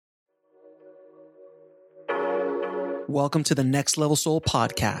Welcome to the Next Level Soul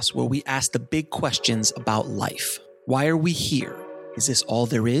podcast, where we ask the big questions about life. Why are we here? Is this all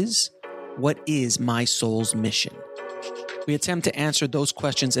there is? What is my soul's mission? We attempt to answer those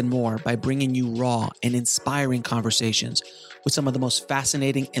questions and more by bringing you raw and inspiring conversations with some of the most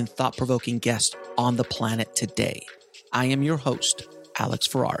fascinating and thought-provoking guests on the planet today. I am your host, Alex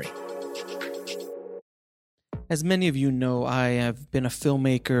Ferrari. As many of you know, I have been a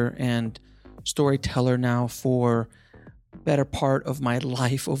filmmaker and storyteller now for the better part of my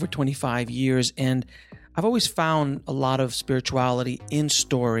life, over 25 years. And I've always found a lot of spirituality in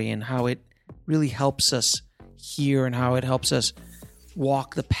story and how it really helps us hear and how it helps us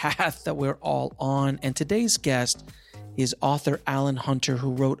walk the path that we're all on. And today's guest is author Allan Hunter,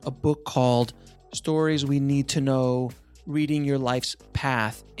 who wrote a book called Stories We Need to Know, Reading Your Life's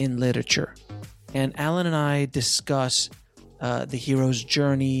Path in Literature. And Allan and I discuss the hero's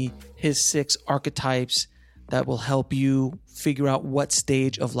journey, his 6 archetypes that will help you figure out what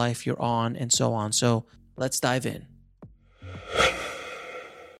stage of life you're on, and so on. So let's dive in.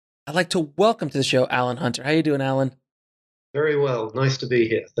 I'd like to welcome to the show Allan Hunter. How you doing, Allan? Very well. Nice to be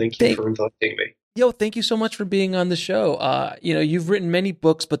here. Thank you for inviting me. Yo, thank you so much for being on the show. You've written many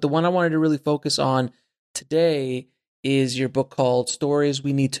books, but the one I wanted to really focus on today is your book called Stories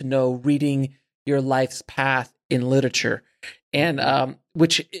We Need to Know, Reading Your Life's Path in Literature, and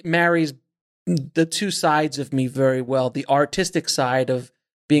which marries the two sides of me very well, the artistic side of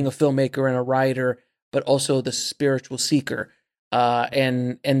being a filmmaker and a writer, but also the spiritual seeker.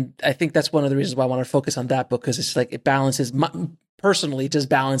 And I think that's one of the reasons why I want to focus on that book, because it's like it balances, personally, it just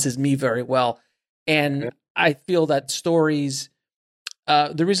balances me very well. And I feel that stories,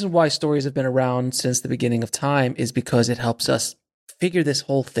 the reason why stories have been around since the beginning of time is because it helps us figure this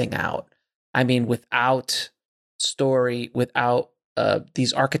whole thing out. I mean, without story, without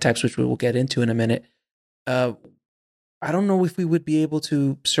these archetypes, which we will get into in a minute, I don't know if we would be able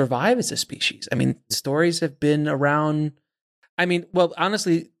to survive as a species. I mean, stories have been around. I mean, well,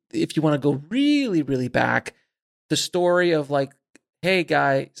 honestly, if you want to go really, really back, the story of like, hey,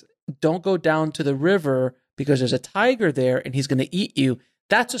 guys, don't go down to the river because there's a tiger there and he's going to eat you.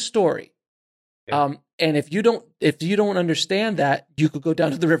 That's a story. Yeah. And if you don't understand that, you could go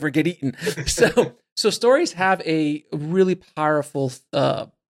down to the river and get eaten. So stories have a really powerful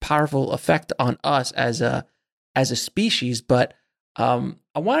effect on us as a species. But I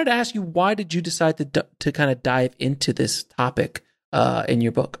wanted to ask you, why did you decide to kind of dive into this topic in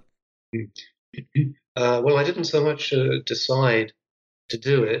your book? Well, I didn't so much decide to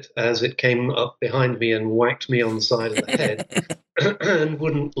do it as it came up behind me and whacked me on the side of the head and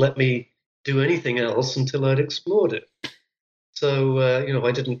wouldn't let me do anything else until I'd explored it. So,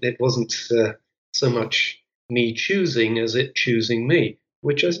 it wasn't so much me choosing as it choosing me,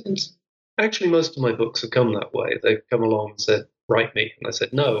 which actually most of my books have come that way. They've come along and said, write me. And I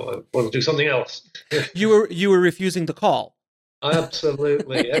said, no, I want to do something else. You were refusing the call.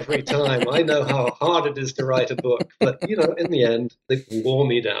 Absolutely, every time. I know how hard it is to write a book, but, in the end, they wore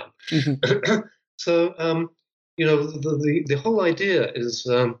me down. Mm-hmm. So, the whole idea is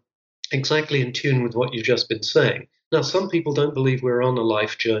exactly in tune with what you've just been saying. Now, some people don't believe we're on a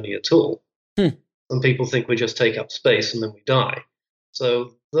life journey at all. Some people think we just take up space and then we die.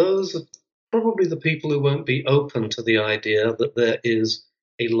 So those are probably the people who won't be open to the idea that there is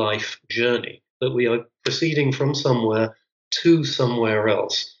a life journey, that we are proceeding from somewhere to somewhere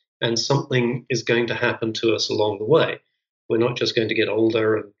else, and something is going to happen to us along the way. We're not just going to get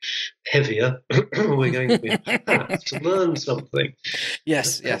older and heavier. We're going to be path to learn something.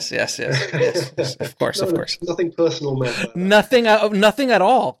 Yes. Of course. Nothing personal meant. Nothing at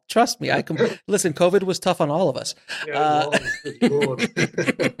all. Trust me. Listen, COVID was tough on all of us. Yeah, good Lord.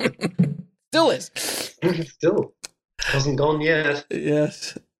 Still is. Still hasn't gone yet.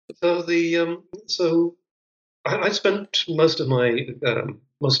 Yes. So I spent most of my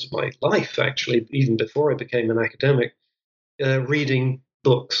life, actually, even before I became an academic, reading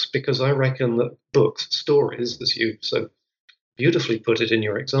books, because I reckon that stories, as you so beautifully put it in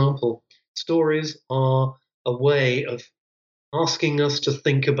your example, stories are a way of asking us to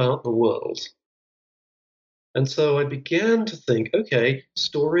think about the world. And so I began to think, okay,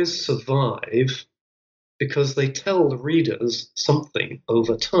 stories survive because they tell the readers something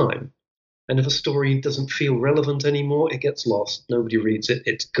over time. And if a story doesn't feel relevant anymore, it gets lost. Nobody reads it.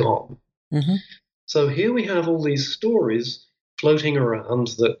 It's gone. Mm-hmm. So here we have all these stories floating around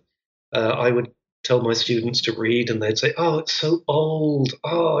that I would tell my students to read, and they'd say, oh, it's so old.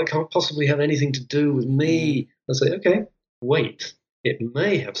 Oh, it can't possibly have anything to do with me. I say, okay, wait. It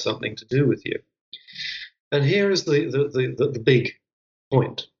may have something to do with you. And here is the big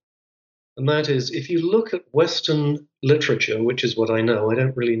point. And that is, if you look at Western literature, which is what I know, I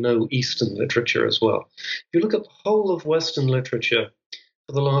don't really know Eastern literature as well. If you look at the whole of Western literature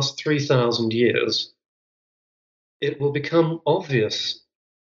for the last 3,000 years, it will become obvious,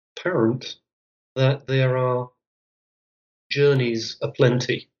 apparent, that there are journeys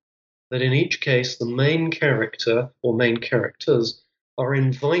aplenty. That in each case, the main character or main characters are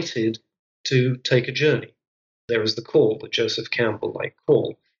invited to take a journey. There is the call, the Joseph Campbell-like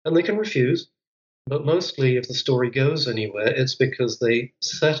call, and they can refuse. But mostly, if the story goes anywhere, it's because they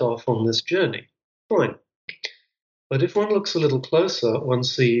set off on this journey. Fine. But if one looks a little closer, one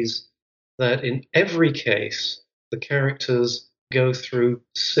sees that in every case, the characters go through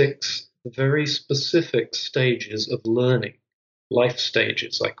 6 very specific stages of learning, life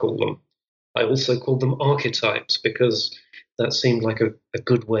stages, I call them. I also call them archetypes because that seemed like a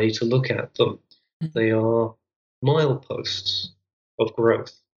good way to look at them. They are mileposts of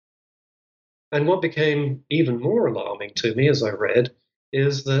growth. And what became even more alarming to me as I read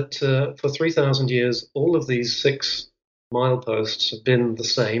is that for 3,000 years, all of these 6 mileposts have been the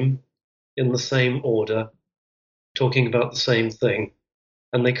same, in the same order, talking about the same thing,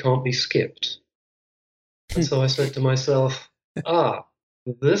 and they can't be skipped. And so I said to myself,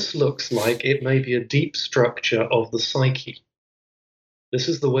 this looks like it may be a deep structure of the psyche. This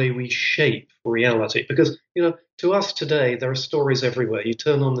is the way we shape reality. Because, to us today, there are stories everywhere. You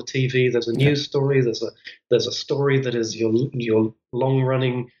turn on the TV, there's a news story, there's a story that is your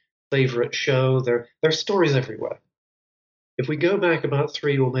long-running favorite show. There are stories everywhere. If we go back about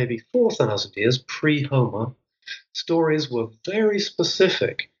 3 or maybe 4,000 years, pre-Homer, stories were very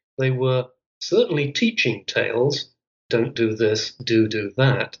specific. They were certainly teaching tales, don't do this, do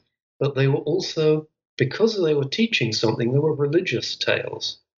that, but they were also, because they were teaching something, they were religious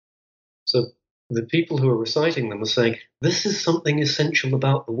tales. So the people who are reciting them are saying, this is something essential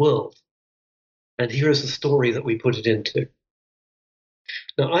about the world, and here is the story that we put it into.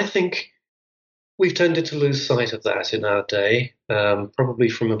 Now, I think we've tended to lose sight of that in our day. Probably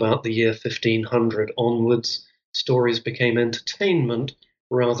from about the year 1500 onwards, stories became entertainment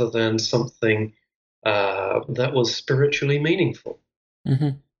rather than something that was spiritually meaningful.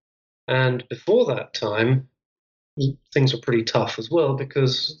 Mm-hmm. And before that time, things were pretty tough as well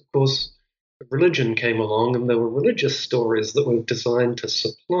because, of course, religion came along and there were religious stories that were designed to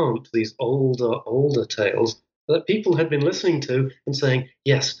supplant these older tales that people had been listening to and saying,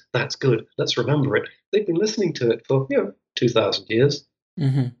 yes, that's good, let's remember it. They'd been listening to it for 2,000 years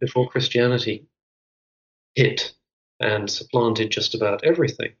before Christianity hit and supplanted just about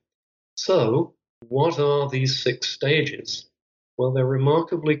everything. So what are these 6 stages? Well, they're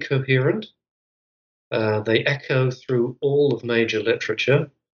remarkably coherent. They echo through all of major literature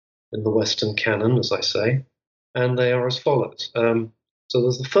in the Western canon, as I say, and they are as follows. So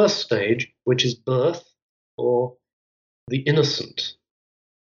there's the first stage, which is birth, or the innocent.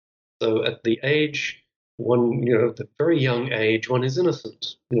 So at the age, the very young age, one is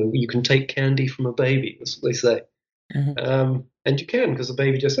innocent. You can take candy from a baby, as they say. And you can, because the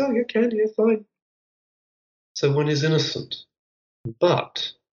baby just, yeah, candy, you're fine. So one is innocent.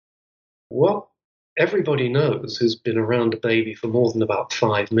 But what everybody knows who's been around a baby for more than about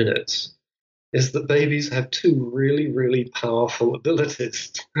 5 minutes is that babies have 2 really, really powerful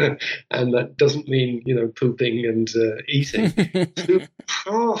abilities. And that doesn't mean, pooping and eating. 2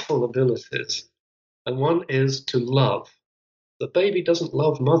 powerful abilities. And one is to love. The baby doesn't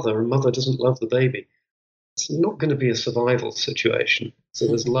love mother, and mother doesn't love the baby. It's not going to be a survival situation. So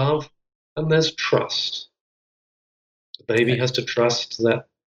there's love and there's trust. The baby has to trust that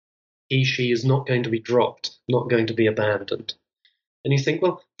she is not going to be dropped, not going to be abandoned. And you think,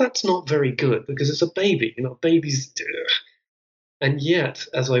 well, that's not very good because it's a baby. Babies. And yet,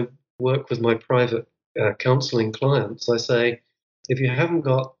 as I work with my private counseling clients, I say, if you haven't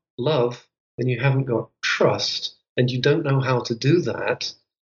got love and you haven't got trust and you don't know how to do that,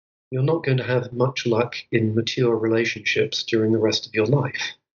 you're not going to have much luck in mature relationships during the rest of your life.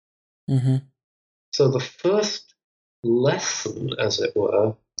 So the first lesson, as it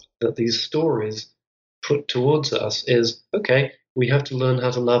were, that these stories put towards us is, okay, we have to learn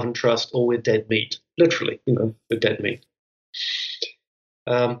how to love and trust or we're dead meat. Literally, we're dead meat.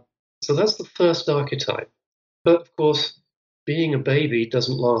 So that's the first archetype. But of course, being a baby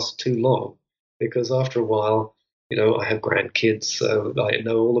doesn't last too long because after a while, I have grandkids, so I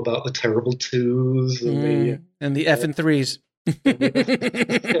know all about the terrible 2s and the F and 3s.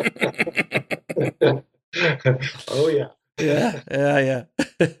 Oh, yeah. Yeah.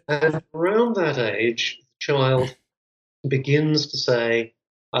 And around that age, the child begins to say,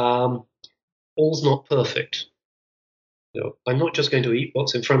 all's not perfect. I'm not just going to eat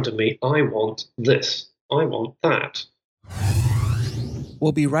what's in front of me. I want this. I want that.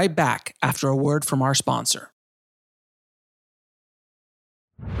 We'll be right back after a word from our sponsor.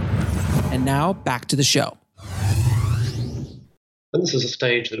 And now back to the show. And this is a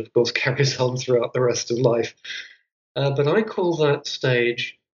stage that, of course, carries on throughout the rest of life. But I call that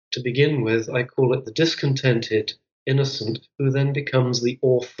stage, to begin with, I call it the discontented innocent who then becomes the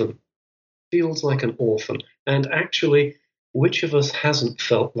orphan. Feels like an orphan. And actually, which of us hasn't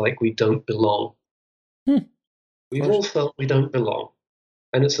felt like we don't belong? We've all felt we don't belong.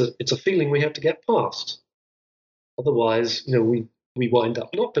 And it's a feeling we have to get past. Otherwise, we wind up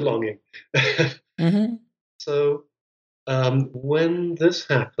not belonging. Mm-hmm. So when this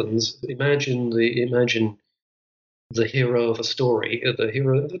happens, imagine the hero of a story, the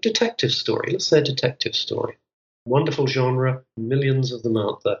hero of a detective story. Let's say a detective story. Wonderful genre, millions of them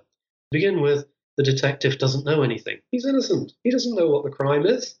out there. To begin with, the detective doesn't know anything. He's innocent. He doesn't know what the crime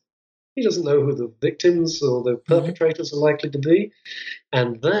is. He doesn't know who the victims or the perpetrators are likely to be.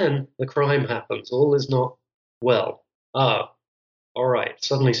 And then the crime happens. All is not well. All right,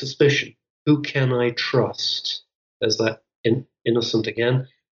 suddenly suspicion. Who can I trust? There's that innocent again.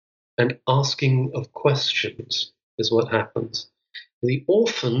 And asking of questions is what happens. The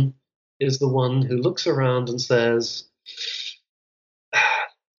orphan is the one who looks around and says,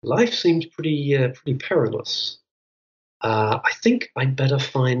 life seems pretty perilous. I think I'd better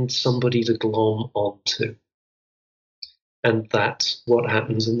find somebody to glom onto. And that's what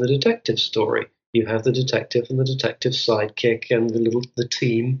happens in the detective story. You have the detective and the detective sidekick and the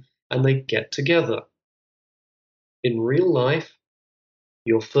team, and they get together. In real life,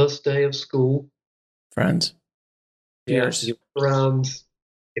 your first day of school, Friends, peers, you look around.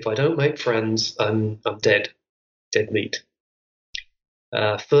 If I don't make friends, I'm dead meat.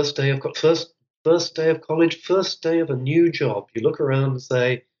 First day of college, first day of a new job. You look around and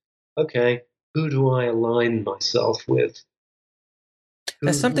say, okay, who do I align myself with?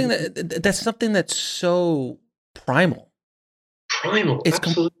 That's something that's so primal. Primal,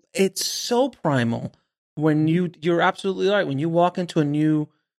 absolutely. It's so primal. When you're absolutely right. When you walk into a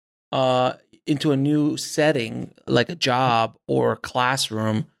new setting, like a job or a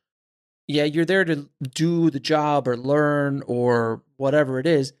classroom, yeah, you're there to do the job or learn or whatever it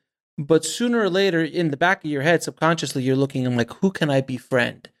is. But sooner or later, in the back of your head, subconsciously, you're looking and like, who can I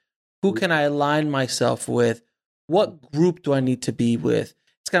befriend? Who can I align myself with? What group do I need to be with?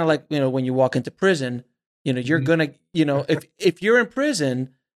 It's kind of like, when you walk into prison, you're gonna, if you're in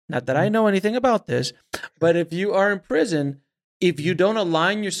prison, not that I know anything about this, but if you are in prison, if you don't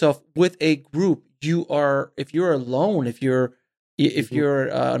align yourself with a group, if you're alone, if you're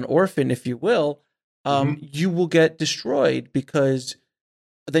an orphan, if you will, you will get destroyed because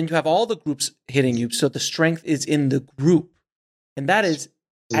then you have all the groups hitting you. So the strength is in the group. And that is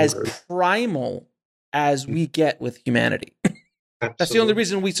as primal as we get with humanity. That's the only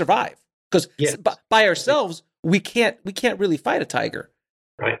reason we survive. Because by ourselves, we can't really fight a tiger.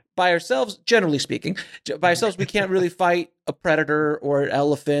 Right. By ourselves, generally speaking, we can't really fight a predator or an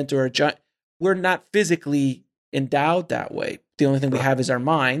elephant or a giant. We're not physically endowed that way. The only thing we have is our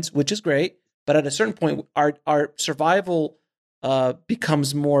minds, which is great. But at a certain point, our survival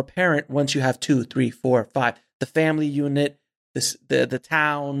becomes more apparent once you have 2, 3, 4, 5. The family unit, the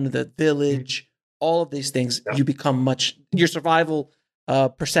town, the village, all of these things. You become your survival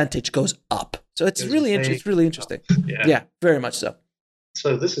percentage goes up. So it's really interesting. Yeah, very much so.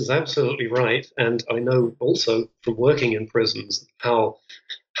 So this is absolutely right, and I know also from working in prisons how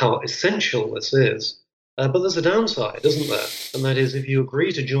essential this is. But there's a downside, isn't there? And that is, if you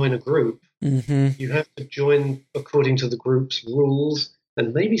agree to join a group, you have to join according to the group's rules,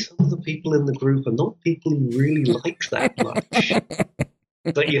 and maybe some of the people in the group are not people you really like that much.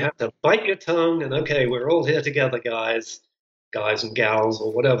 But you have to bite your tongue, and okay, we're all here together, guys and gals,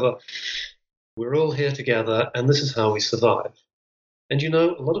 or whatever. We're all here together, and this is how we survive. And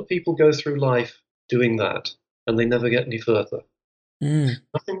a lot of people go through life doing that, and they never get any further.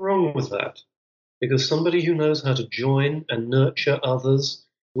 Nothing wrong with that, because somebody who knows how to join and nurture others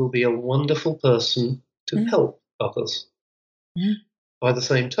will be a wonderful person to help others. By the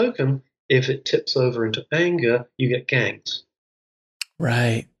same token, if it tips over into anger, you get gangs.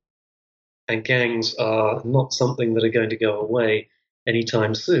 Right. And gangs are not something that are going to go away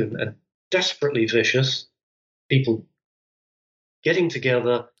anytime soon, and desperately vicious people getting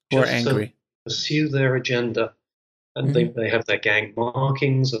together just to pursue their agenda. And they have their gang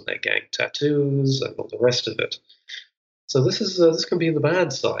markings and their gang tattoos and all the rest of it. So this can be the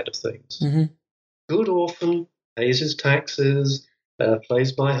bad side of things. Good orphan pays his taxes,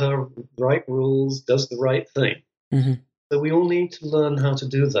 plays by her right rules, does the right thing. So we all need to learn how to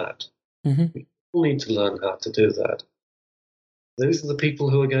do that. Mm-hmm. We all need to learn how to do that. Those are the people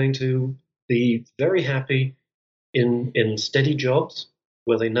who are going to be very happy in steady jobs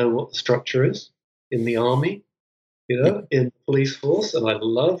where they know what the structure is, in the army, in the police force. And I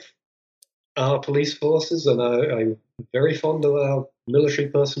love our police forces, and I'm very fond of our military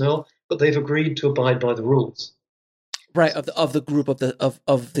personnel, but they've agreed to abide by the rules. Right, of the group of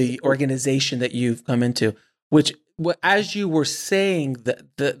the organization that you've come into, which as you were saying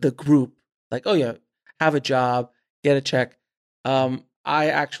the group, like, oh yeah, have a job, get a check. I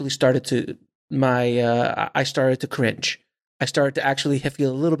actually started to I started to cringe. I started to actually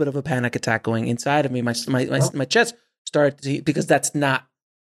feel a little bit of a panic attack going inside of me. My chest started to, because that's not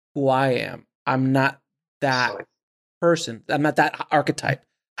who I am. I'm not that person. I'm not that archetype.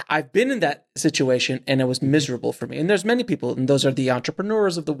 I've been in that situation and it was miserable for me. And there's many people, and those are the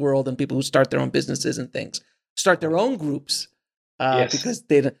entrepreneurs of the world and people who start their own businesses and things, start their own groups because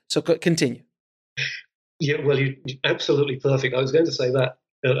they don't. So continue. Yeah, well, you're absolutely perfect. I was going to say that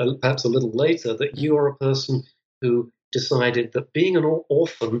perhaps a little later, that you are a person who decided that being an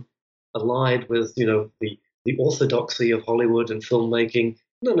orphan allied with, the orthodoxy of Hollywood and filmmaking,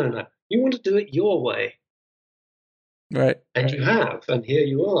 no. You want to do it your way. Right. And you have, and here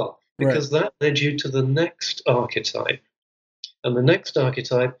you are, because that led you to the next archetype. And the next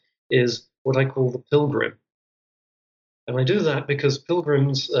archetype is what I call the pilgrim. And I do that because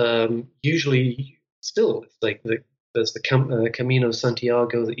pilgrims usually still, there's the Camino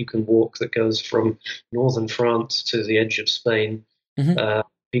Santiago that you can walk that goes from northern France to the edge of Spain. Mm-hmm.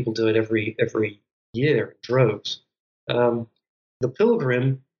 People do it every year in droves. The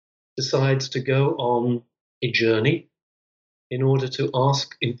pilgrim decides to go on a journey in order to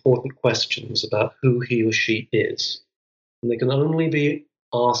ask important questions about who he or she is. And they can only be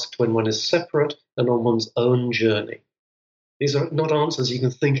asked when one is separate and on one's own journey. These are not answers you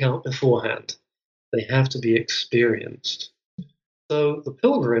can think out beforehand. They have to be experienced. So the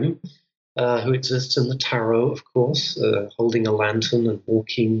pilgrim, who exists in the tarot, of course, holding a lantern and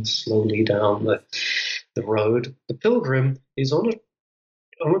walking slowly down the road, the pilgrim is on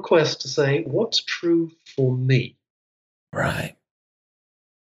a quest to say, what's true for me? Right.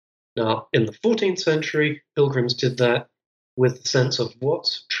 Now, in the 14th century, pilgrims did that with the sense of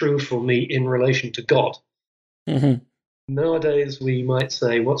what's true for me in relation to God. Mm-hmm. Nowadays, we might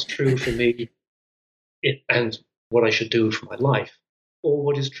say what's true for me and what I should do for my life, or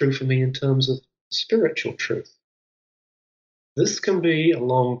what is true for me in terms of spiritual truth. This can be a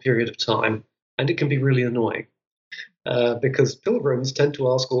long period of time, and it can be really annoying because pilgrims tend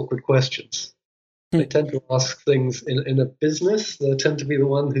to ask awkward questions. They tend to ask things in a business. They tend to be the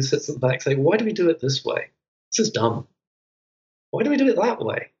one who sits at the back saying, why do we do it this way? This is dumb. Why do we do it that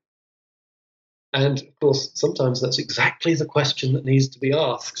way? And of course, sometimes that's exactly the question that needs to be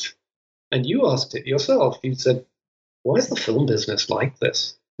asked. And you asked it yourself. You said, why is the film business like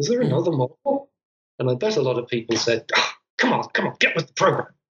this? Is there another model? And I bet a lot of people said, come on, get with the program.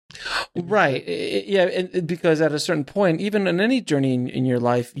 Right. Yeah. And because at a certain point, even in any journey in your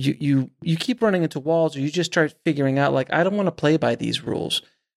life, you keep running into walls, or you just start figuring out, like, I don't want to play by these rules.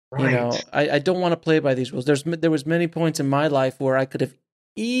 Right. I don't want to play by these rules. There was many points in my life where I could have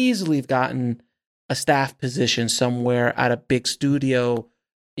easily gotten a staff position somewhere at a big studio,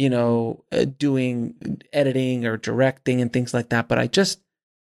 doing editing or directing and things like that. But I just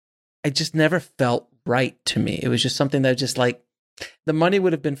never felt right to me. It was just something that just, like, the money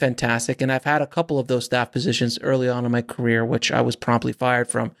would have been fantastic. And I've had a couple of those staff positions early on in my career, which I was promptly fired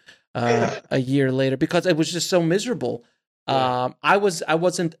from a year later because it was just so miserable. Yeah. I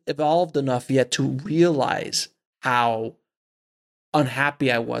wasn't evolved enough yet to realize how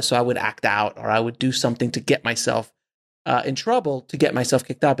unhappy I was. So I would act out, or I would do something to get myself in trouble, to get myself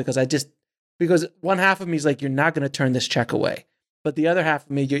kicked out, because one half of me is like, you're not going to turn this check away. But the other half of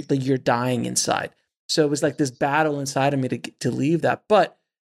me, you're dying inside. So it was like this battle inside of me to leave that. But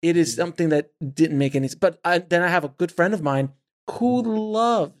it is something that didn't make any sense. But then I have a good friend of mine who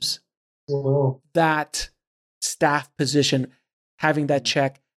loves that staff position, having that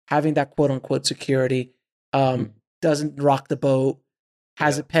check, having that quote unquote security, doesn't rock the boat,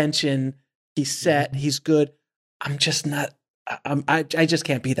 has a pension, he's set, he's good. I'm just not, I just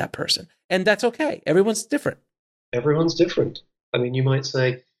can't be that person. And that's okay. Everyone's different. Everyone's different. I mean, you might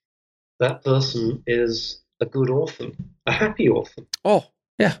say, that person is a good orphan, a happy orphan. Oh,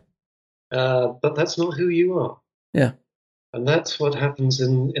 yeah. But that's not who you are. Yeah. And that's what happens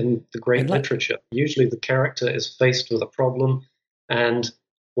in the great literature. Usually the character is faced with a problem, and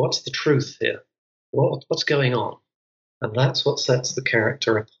what's the truth here? What's going on? And that's what sets the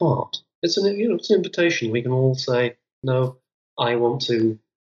character apart. It's an invitation. We can all say, no, I want to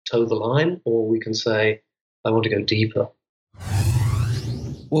toe the line, or we can say, I want to go deeper.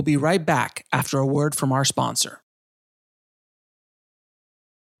 We'll be right back after a word from our sponsor.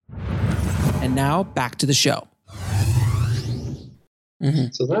 And now back to the show. Mm-hmm.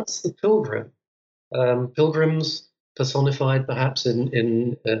 So that's the pilgrim. Pilgrims personified perhaps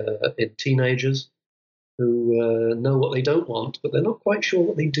in teenagers who know what they don't want, but they're not quite sure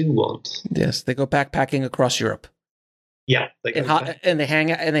what they do want. Yes, they go backpacking across Europe. Yeah, and they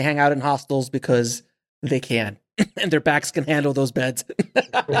hang out in hostels because they can, and their backs can handle those beds.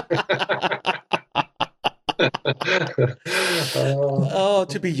 Oh,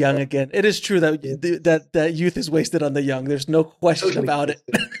 to be young again. It is true that youth is wasted on the young. There's no question about it.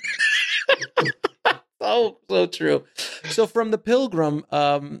 So true. So from the pilgrim,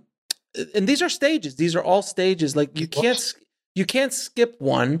 and these are stages. These are all stages. Like you can't skip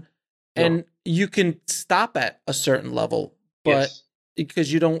one, and you can stop at a certain level, but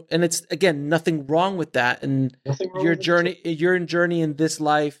because you don't, and it's again nothing wrong with that. And your journey in this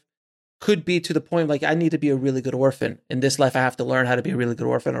life could be to the point like I need to be a really good orphan in this life. I have to learn how to be a really good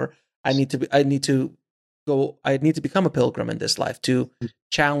orphan, or I need to become a pilgrim in this life to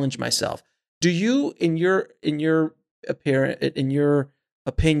challenge myself. Do you, in your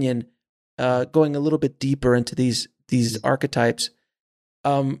opinion, going a little bit deeper into these archetypes?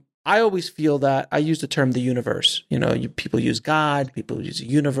 I always feel that I use the term the universe. People use God, people use the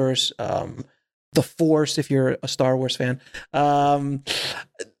universe, the Force. If you're a Star Wars fan,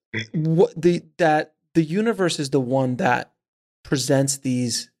 the universe is the one that presents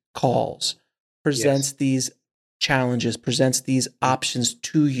these calls, presents these challenges, presents these options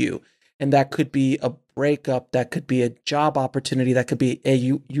to you. And that could be a breakup, that could be a job opportunity, that could be, hey,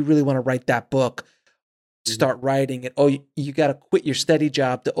 you really want to write that book, start writing it. Oh, you got to quit your steady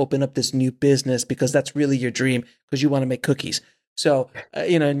job to open up this new business because that's really your dream because you want to make cookies. So,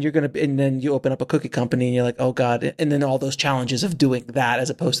 and and then you open up a cookie company and you're like, oh God. And then all those challenges of doing that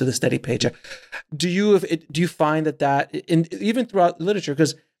as opposed to the steady paycheck. Do you find that even throughout literature,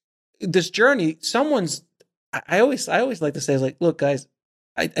 because this journey, I always like to say, like, look, guys,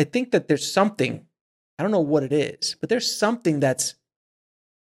 I think that there's something, I don't know what it is, but there's something that's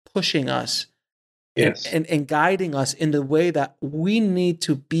pushing us and guiding us in the way that we need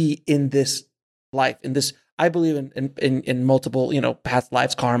to be in this life, in this, I believe in multiple, past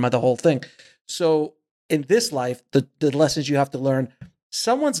lives, karma, the whole thing. So in this life, the lessons you have to learn,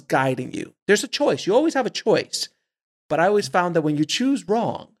 someone's guiding you. There's a choice. You always have a choice. But I always found that when you choose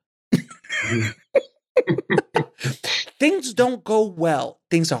wrong, things don't go well.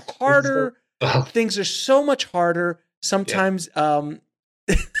 Things are harder. Things are so much harder. Sometimes,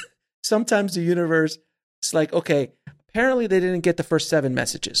 sometimes the universe, it's like, okay, apparently they didn't get the first 7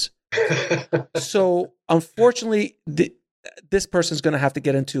 messages. So unfortunately, this person's going to have to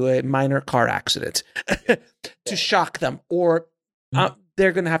get into a minor car accident to shock them, or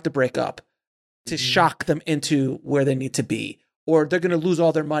they're going to have to break up to shock them into where they need to be, or they're going to lose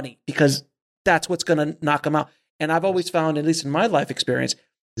all their money because that's what's going to knock them out. And I've always found, at least in my life experience,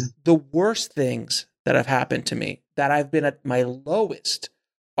 the worst things that have happened to me, that I've been at my lowest,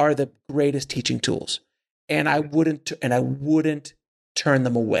 are the greatest teaching tools. And I wouldn't turn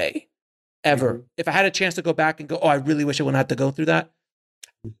them away ever. Mm-hmm. If I had a chance to go back and go, oh, I really wish I wouldn't have to go through that.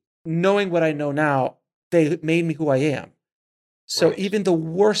 Knowing what I know now, they made me who I am. So even the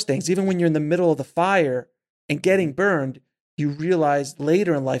worst things, even when you're in the middle of the fire and getting burned, you realize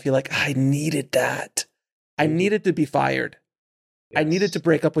later in life, you're like, I needed that. I needed to be fired. Yes. I needed to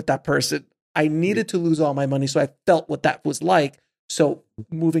break up with that person. I needed to lose all my money. So I felt what that was like. So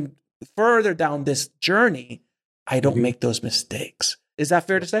moving further down this journey, I don't make those mistakes. Is that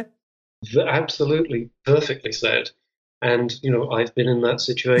fair to say? Absolutely. Perfectly said. And, I've been in that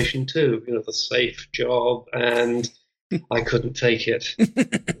situation too, the safe job, and I couldn't take it.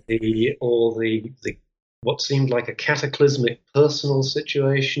 the what seemed like a cataclysmic personal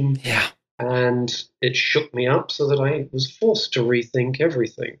situation. Yeah. And it shook me up so that I was forced to rethink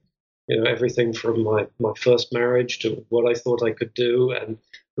everything. Everything from my first marriage to what I thought I could do and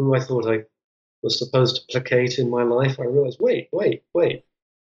who I thought I was supposed to placate in my life. I realized, wait.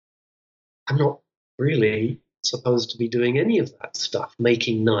 I'm not really supposed to be doing any of that stuff,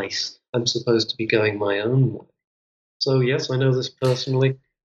 making nice. I'm supposed to be going my own way. So yes, I know this personally.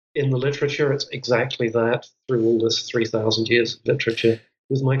 In the literature, it's exactly that. Through all this 3,000 years of literature,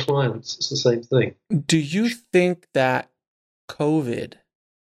 with my clients, it's the same thing. Do you think that COVID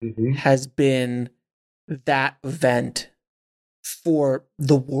has been that vent for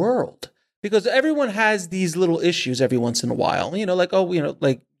the world? because everyone has these little issues every once in a while. Like,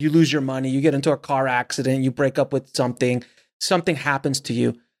 like you lose your money, you get into a car accident, you break up with something happens to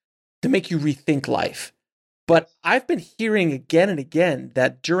you to make you rethink life. But I've been hearing again and again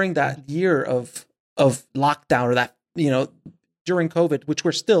that during that year of lockdown, or that, during COVID, which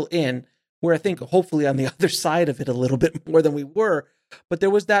we're still in, where I think hopefully on the other side of it a little bit more than we were, but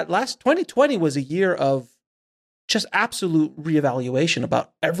there was that last 2020 was a year of just absolute reevaluation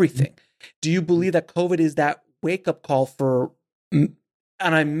about everything. Do you believe that COVID is that wake up call for on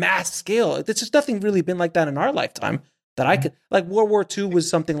a mass scale? There's just nothing really been like that in our lifetime that I could, like World War II was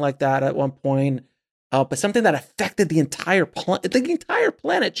something like that at one point, but something that affected the entire planet. The entire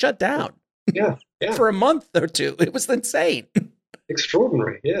planet shut down. Yeah. For a month or two. It was insane.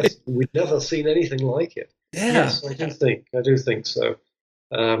 Extraordinary. Yes, we've never seen anything like it. Yeah. Yes, I do think so.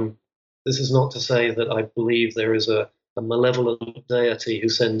 This is not to say that I believe there is a malevolent deity who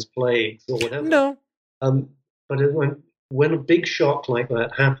sends plagues or whatever. No. But when a big shock like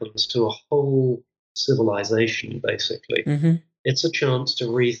that happens to a whole civilization, basically, it's a chance to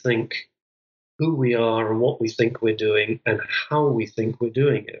rethink who we are and what we think we're doing and how we think we're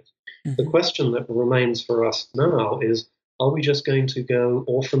doing it. The question that remains for us now is, are we just going to go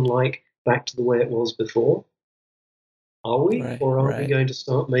orphan-like back to the way it was before? Are we? Right, or are we going to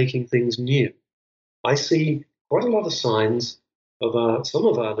start making things new? I see quite a lot of signs of some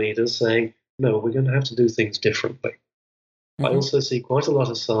of our leaders saying, no, we're going to have to do things differently. I also see quite a lot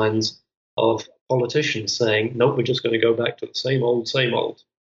of signs of politicians saying, no, we're just going to go back to the same old.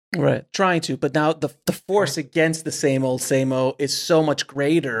 Right, trying to. But now the force against the same old is so much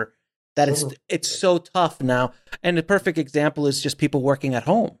greater that it's so tough now. And the perfect example is just people working at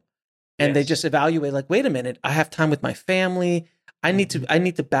home. And they just evaluate, like, wait a minute, I have time with my family. I need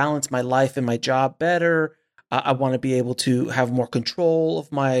to balance my life and my job better. I want to be able to have more control of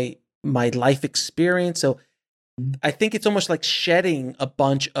my life experience. So I think it's almost like shedding a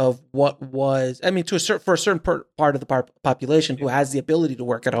bunch of what was, I mean, for a certain part of the population who has the ability to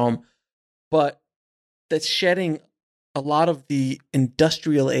work at home, but that's shedding a lot of the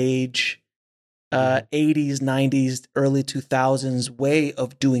industrial age, 80s, 90s, early 2000s way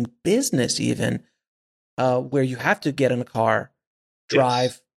of doing business, even where you have to get in a car,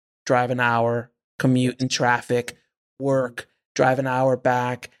 drive an hour, commute in traffic, work, drive an hour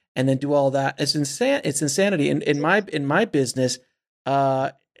back, and then do all that. It's insanity. In my business,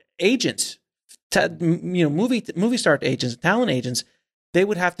 agents, movie star agents, talent agents, they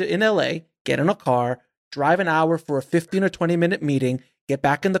would have to, in LA, get in a car, drive an hour for a 15 or 20-minute meeting, get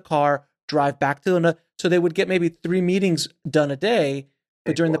back in the car, drive back to another. So they would get maybe 3 meetings done a day.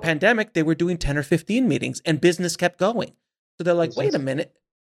 But during the pandemic, they were doing 10 or 15 meetings, and business kept going. So they're like, wait a minute,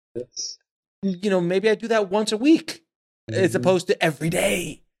 maybe I do that once a week as opposed to every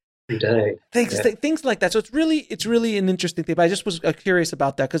day. Things like that. So it's really an interesting thing. But I just was curious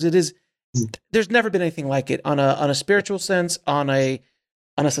about that because it is. There's never been anything like it on a spiritual sense, on a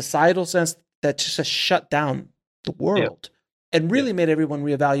societal sense, that just shut down the world and really made everyone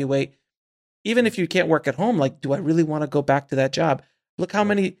reevaluate. Even if you can't work at home, like, do I really want to go back to that job? Look how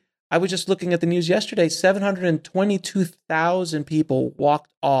many. I was just looking at the news yesterday. 722,000 people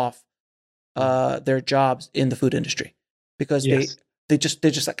walked off their jobs in the food industry because they're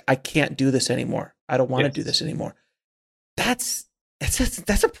just like, I can't do this anymore. I don't want to do this anymore. That's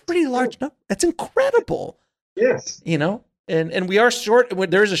a pretty large number. That's incredible. Yes. And we are short.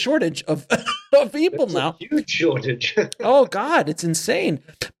 There's a shortage of people now. A huge shortage. Oh God, it's insane.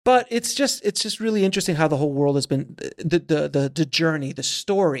 But it's just really interesting how the whole world has been, the journey, the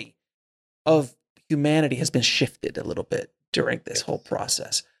story of humanity has been shifted a little bit during this whole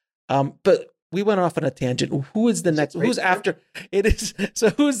process. But we went off on a tangent. Who is the next? Who's after? It is. So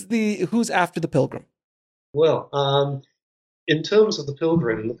who's after the pilgrim? Well, in terms of the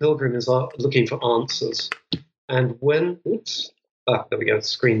pilgrim is looking for answers. And when, there we go, the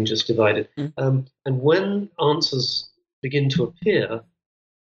screen just divided. And when answers begin to appear,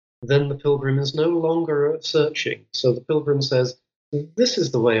 then the pilgrim is no longer searching. So the pilgrim says, this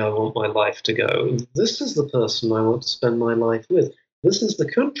is the way I want my life to go. This is the person I want to spend my life with. This is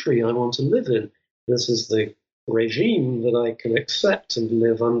the country I want to live in. This is the regime that I can accept and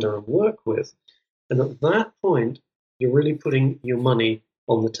live under and work with. And at that point, you're really putting your money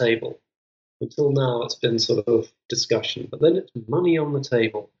on the table. Until now, it's been sort of discussion, but then it's money on the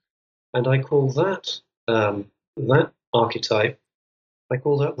table. And I call that archetype, I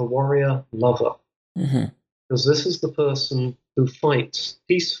call that the warrior lover. Because this is the person who fights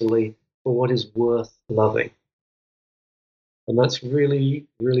peacefully for what is worth loving. And that's really,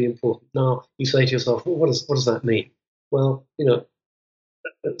 really important. Now, you say to yourself, well, what does that mean? Well,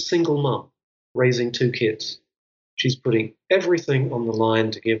 a single mum raising 2 kids. She's putting everything on the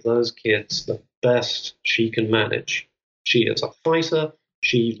line to give those kids the best she can manage. She is a fighter.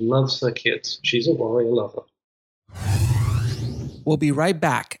 She loves her kids. She's a warrior lover. We'll be right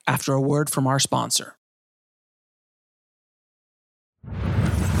back after a word from our sponsor.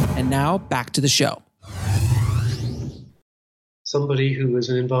 And now back to the show. Somebody who is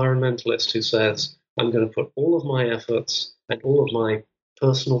an environmentalist who says, I'm going to put all of my efforts and all of my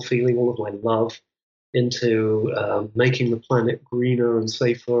personal feeling, all of my love into making the planet greener and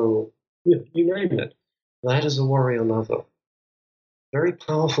safer, or you name it. That is a warrior lover. Very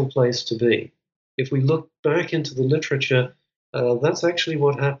powerful place to be. If we look back into the literature, that's actually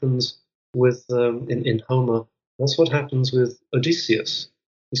what happens with in Homer. That's what happens with Odysseus.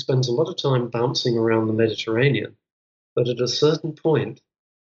 He spends a lot of time bouncing around the Mediterranean, but at a certain point,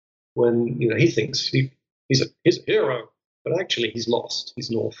 when he thinks he's a hero, but actually he's lost. He's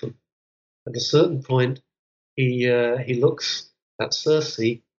an orphan. At a certain point, he looks at Circe,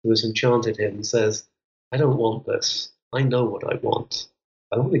 who has enchanted him, and says, "I don't want this. I know what I want.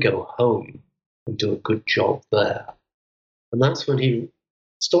 I want to go home and do a good job there." And that's when he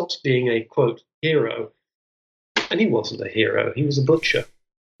stops being a, quote, hero. And he wasn't a hero. He was a butcher.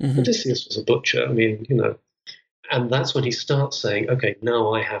 Mm-hmm. Odysseus was a butcher. I mean, and that's when he starts saying, okay,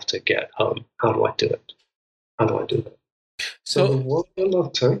 now I have to get home. How do I do it? How do I do it? So the warrior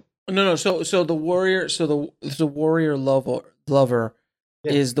lover, No. So the warrior, the warrior lover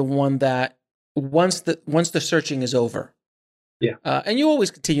is the one that once the searching is over. Yeah. And you always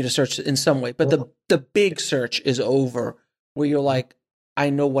continue to search in some way, but the big search is over, where you're like, I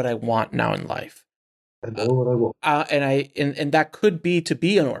know what I want now in life. I know what I want. And that could be to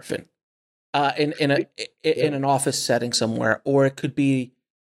be an orphan, in an office setting somewhere, or it could be,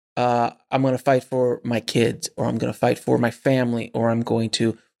 I'm going to fight for my kids, or I'm going to fight for my family, or I'm going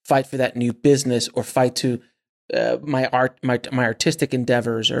to fight for that new business, or fight to my artistic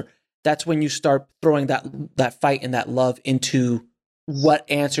endeavors. Or that's when you start throwing that fight and that love into what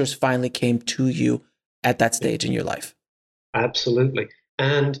answers finally came to you at that stage in your life. Absolutely.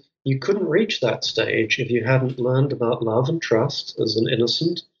 And you couldn't reach that stage if you hadn't learned about love and trust as an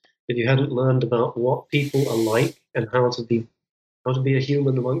innocent, if you hadn't learned about what people are like and how to be a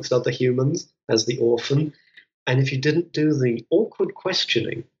human amongst other humans as the orphan. And if you didn't do the awkward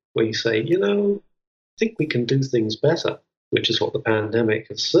questioning where you say, I think we can do things better, which is what the pandemic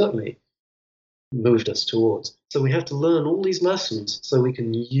has certainly moved us towards. So we have to learn all these lessons so we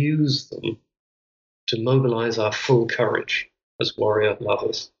can use them to mobilize our full courage as warrior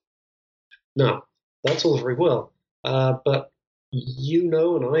lovers. Now, that's all very well, but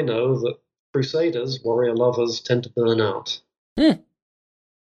and I know that crusaders, warrior lovers, tend to burn out. They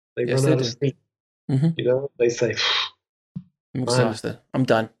run out of steam. Mm-hmm. They say, I'm exhausted. I'm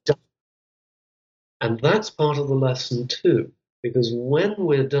done. And that's part of the lesson too, because when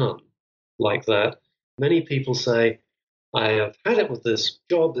we're done like that, many people say, I have had it with this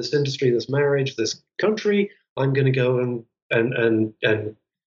job, this industry, this marriage, this country. I'm going to go and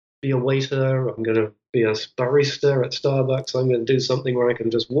be a waiter. I'm going to be a barista at Starbucks. I'm going to do something where I can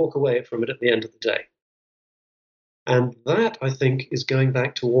just walk away from it at the end of the day. And that, I think, is going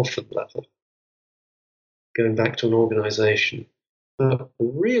back to orphan level, going back to an organization. But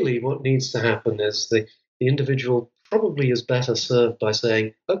really what needs to happen is the individual probably is better served by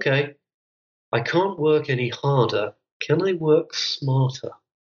saying, okay, I can't work any harder. Can I work smarter?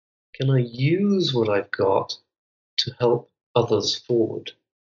 Can I use what I've got to help others forward?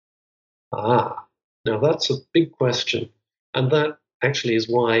 Now that's a big question. And that actually is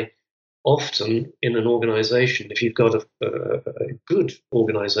why often in an organization, if you've got a good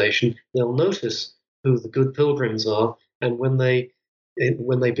organization, they'll notice who the good pilgrims are. And when they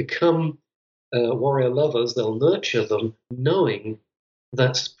become warrior lovers, they'll nurture them knowing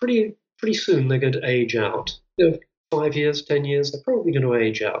that pretty soon they're going to age out. 5 years, 10 years, they're probably going to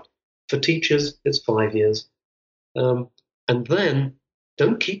age out. For teachers, it's 5 years. And then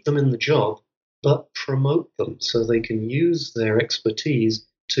don't keep them in the job, but promote them so they can use their expertise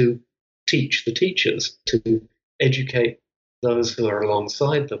to teach the teachers, to educate those who are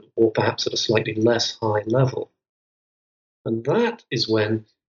alongside them, or perhaps at a slightly less high level. And that is when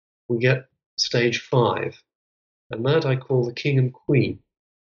we get stage 5. And that I call the king and queen.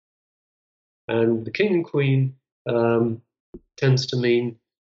 And the king and queen tends to mean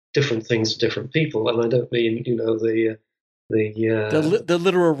different things to different people. And I don't mean, the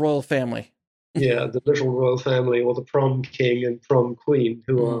literal royal family. Yeah, the literal royal family, or the prom king and prom queen,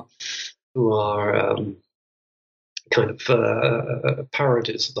 who are kind of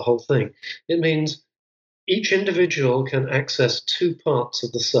parodies of the whole thing. It means each individual can access two parts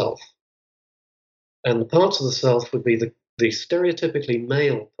of the self. And the parts of the self would be the stereotypically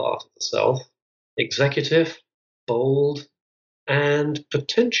male part of the self, executive, bold, and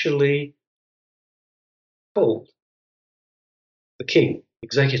potentially cold. The king,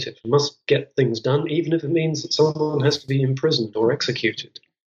 executive, must get things done, even if it means that someone has to be imprisoned or executed.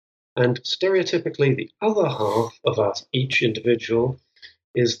 And stereotypically, the other half of us, each individual,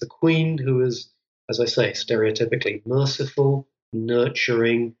 is the queen, who is, as I say, stereotypically merciful,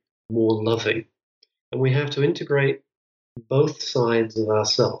 nurturing, more loving. And we have to integrate both sides of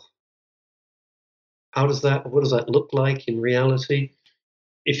ourselves. What does that look like in reality?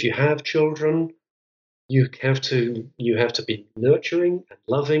 If you have children, you have to be nurturing and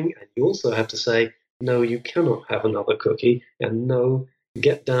loving, and you also have to say, no, you cannot have another cookie, and no,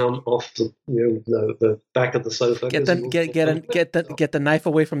 get down off the back of the sofa. Get the knife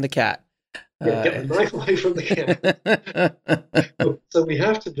away from the cat. Yeah, get the knife away from the cat. So we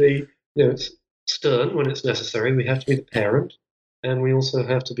have to be, stern when it's necessary. We have to be the parent, and we also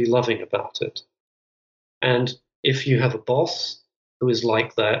have to be loving about it. And if you have a boss who is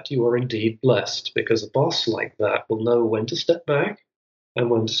like that, you are indeed blessed, because a boss like that will know when to step back and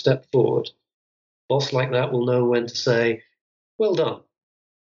when to step forward. A boss like that will know when to say, well done.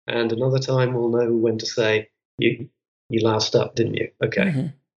 And another time will know when to say, you last up, didn't you? Okay. Mm-hmm.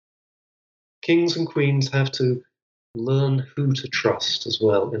 Kings and queens have to learn who to trust as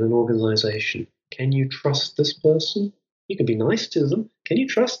well in an organization. Can you trust this person? You can be nice to them. Can you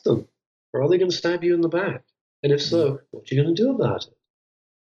trust them? Or are they going to stab you in the back? And if so, what are you going to do about it?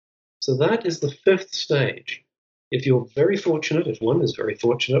 So that is the fifth stage. If you're very fortunate, if one is very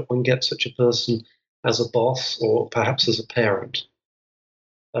fortunate, one gets such a person as a boss or perhaps as a parent.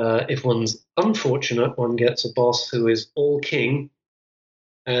 If one's unfortunate, one gets a boss who is all king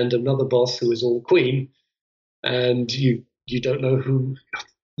and another boss who is all queen, and you don't know who.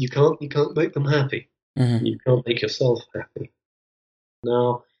 You can't make them happy. Mm-hmm. You can't make yourself happy.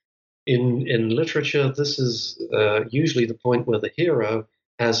 Now, in literature, this is usually the point where the hero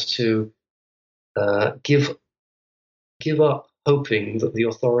has to give up hoping that the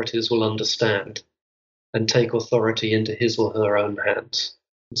authorities will understand and take authority into his or her own hands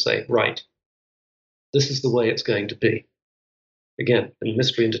and say, right, this is the way it's going to be. Again, in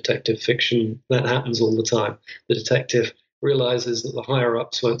mystery and detective fiction, that happens all the time. The detective realizes that the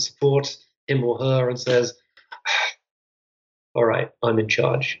higher-ups won't support him or her and says, all right, I'm in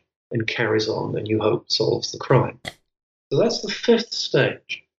charge, and carries on, and you hope solves the crime. So that's the fifth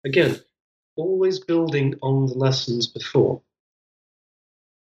stage. Again, always building on the lessons before.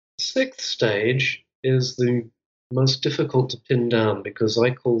 The sixth stage is the most difficult to pin down, because I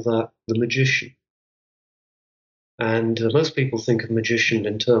call that the magician. And most people think of magician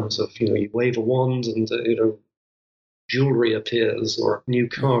in terms of, you wave a wand and, jewelry appears or a new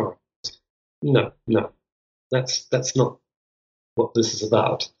car. No, that's not what this is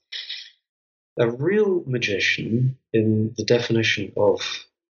about. A real magician, in the definition of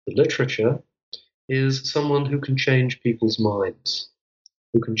the literature, is someone who can change people's minds,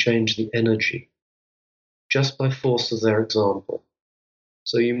 who can change the energy just by force of their example.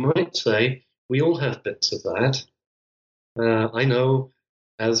 So you might say, we all have bits of that. I know,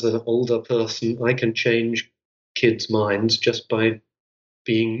 as an older person, I can change kids' minds just by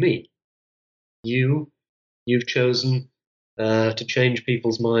being me. You've chosen to change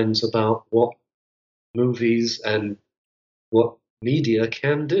people's minds about what movies and what media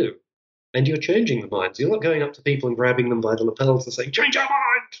can do. And you're changing the minds. You're not going up to people and grabbing them by the lapels and saying, change your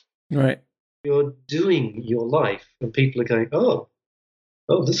mind! Right. You're doing your life, and people are going,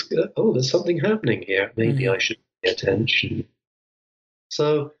 there's something happening here. Maybe I should pay attention.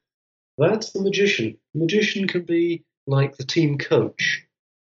 So that's the magician. The magician can be like the team coach.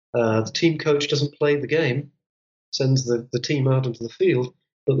 The team coach doesn't play the game, sends the team out into the field,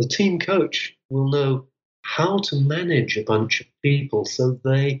 but the team coach will know how to manage a bunch of people so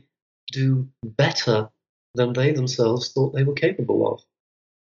they do better than they themselves thought they were capable of.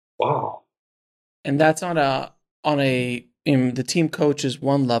 Wow. And that's on the team coach is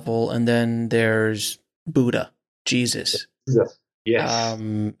one level, and then there's Buddha, Jesus. Yes.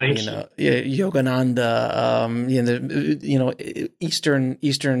 Yogananda,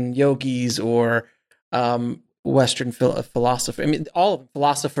 Eastern yogis, or Western philosopher. I mean, all of them,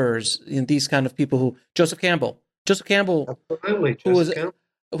 philosophers, these kind of people who Joseph Campbell, Absolutely. who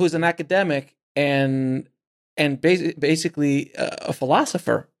was an academic and basically a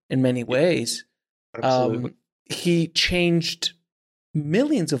philosopher in many ways. Absolutely. He changed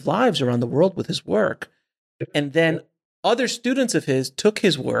millions of lives around the world with his work, and then other students of his took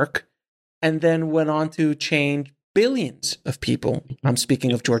his work and then went on to change billions of people. I'm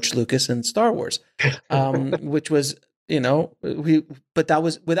speaking of George Lucas and Star Wars, which was, but that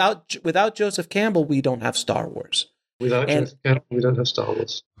was without Joseph Campbell, we don't have Star Wars. Without Joseph Campbell, we don't have Star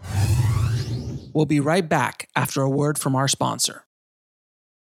Wars. We'll be right back after a word from our sponsor.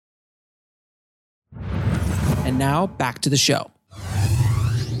 And now back to the show.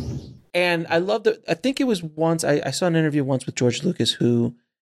 And I love that. I think it was once, I saw an interview once with George Lucas who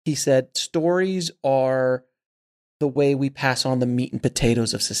he said, stories are the way we pass on the meat and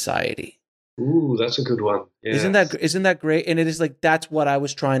potatoes of society. Ooh, that's a good one. Yes. Isn't that great? And it is like, that's what I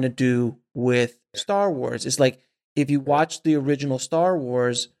was trying to do with Star Wars. It's like, if you watch the original Star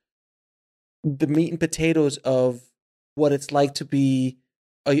Wars, the meat and potatoes of what it's like to be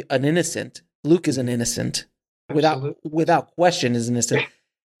an innocent. Luke is an innocent. Without question is innocent.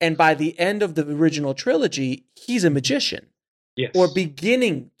 And by the end of the original trilogy, he's a magician. Yes. Or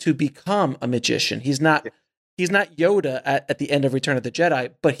beginning to become a magician. He's not Yoda at the end of Return of the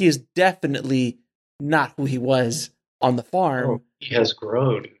Jedi, but he is definitely not who he was on the farm. Oh, he has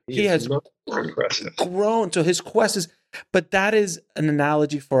grown. He has impressive. grown. So his quest is, but that is an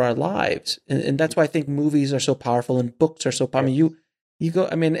analogy for our lives. And that's why I think movies are so powerful and books are so powerful. I mean, you go,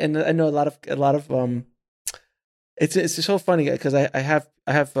 I mean, and I know a lot of, it's so funny because I have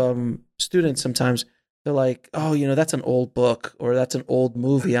students sometimes, they're like, oh, that's an old book or that's an old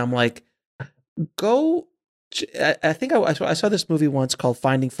movie. I'm like, I think I saw this movie once called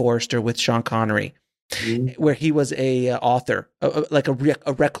Finding Forrester with Sean Connery, where he was a author, like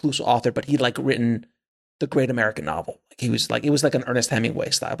a recluse author, but he'd like written the great American novel. Like it was like an Ernest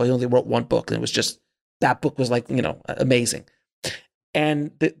Hemingway style, but he only wrote one book, and it was just, that book was like, amazing. And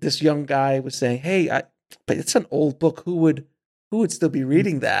this young guy was saying, hey, but it's an old book. Who would still be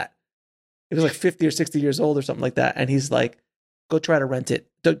reading that? It was like 50 or 60 years old or something like that. And he's like, go try to rent it.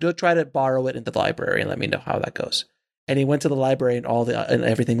 Go try to borrow it into the library and let me know how that goes. And he went to the library and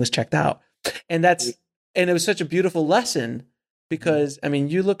everything was checked out. And it was such a beautiful lesson because, I mean,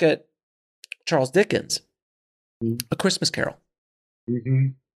 you look at Charles Dickens, A Christmas Carol. Mm-hmm.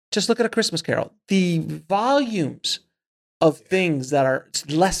 Just look at A Christmas Carol. The volumes of things that are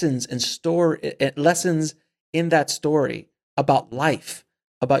lessons lessons in that story about life,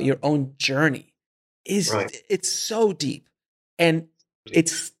 about your own journey it's so deep. And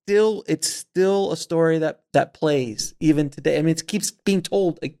it's still a story that plays even today. I mean, it keeps being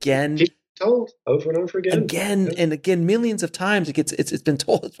told again. Told over and over again. Again and again, millions of times it's been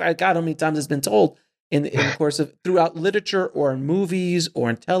told. I God, how many times it's been told in the course of throughout literature or in movies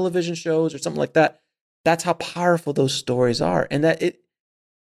or in television shows or something like that. That's how powerful those stories are. And that it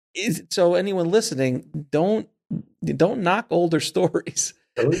is, so anyone listening, don't knock older stories.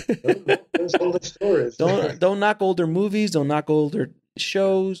 Don't knock those older stories. Don't knock older movies, don't knock older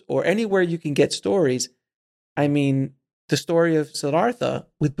shows or anywhere you can get stories. I mean, the story of Siddhartha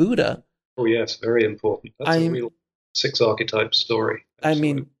with Buddha. Oh yes, very important. That's a real Six Archetypes story. Absolutely. I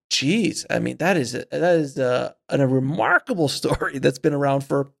mean, geez, I mean that is a remarkable story that's been around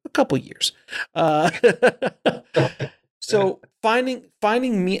for a couple years. So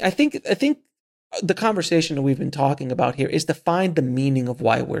finding me, I think the conversation that we've been talking about here is to find the meaning of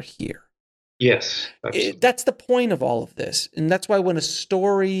why we're here. Yes, that's the point of all of this, and that's why when a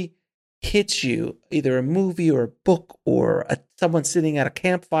story hits you, either a movie or a book or someone sitting at a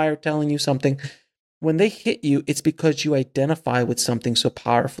campfire telling you something, when they hit you, it's because you identify with something so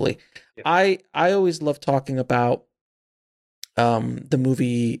powerfully. Yeah. I always love talking about the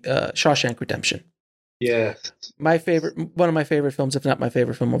movie Shawshank Redemption. Yes. One of my favorite films, if not my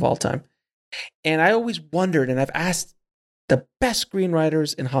favorite film of all time. And I always wondered, and I've asked the best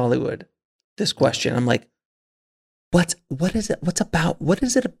screenwriters in Hollywood this question. I'm like, what is it? What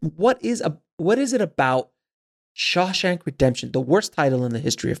is it about Shawshank Redemption, the worst title in the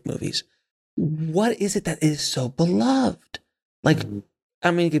history of movies? What is it that is so beloved? Like,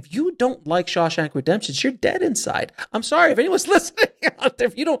 I mean, if you don't like Shawshank Redemption, you're dead inside. I'm sorry if anyone's listening out there.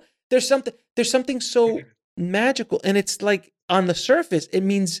 If you don't, there's something so magical, and it's like on the surface, it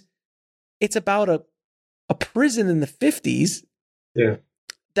means it's about a prison in the 50s,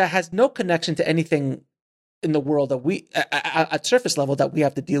 that has no connection to anything in the world that we at surface level that we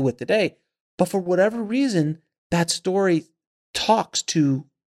have to deal with today. But for whatever reason, that story talks to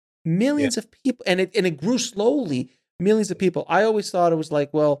millions of people, and it grew slowly. Millions of people. I always thought it was like,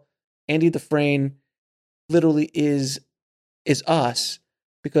 well, Andy Dufresne literally is us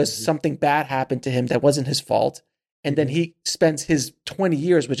because something bad happened to him that wasn't his fault. And then he spends his 20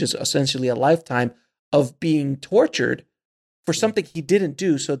 years, which is essentially a lifetime, of being tortured for something he didn't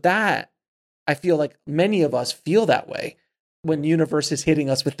do. So that, I feel like many of us feel that way when the universe is hitting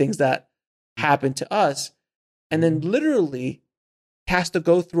us with things that happen to us, and then literally has to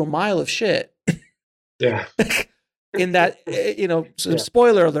go through a mile of shit. Yeah. In that,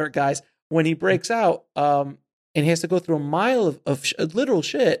 spoiler alert, guys, when he breaks out, and he has to go through a mile of literal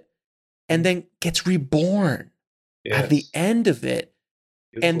shit, and then gets reborn at the end of it.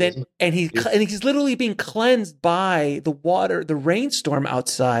 Beautiful, and he's literally being cleansed by the water, the rainstorm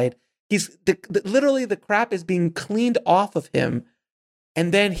outside. He's literally the crap is being cleaned off of him,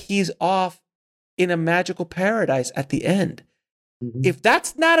 and then he's off in a magical paradise at the end. Mm-hmm. If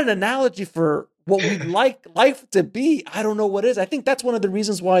that's not an analogy for what we'd like life to be, I don't know what is. I think that's one of the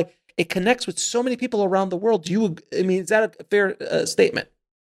reasons why it connects with so many people around the world. Is that a fair statement?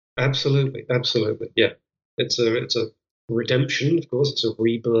 Absolutely. Yeah, it's a redemption, of course. It's a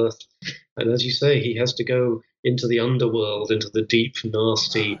rebirth, and as you say, he has to go into the underworld, into the deep,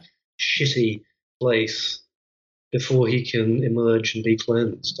 nasty, shitty place before he can emerge and be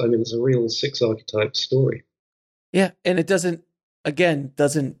cleansed. I mean, it's a real Six Archetypes story. Yeah, and it doesn't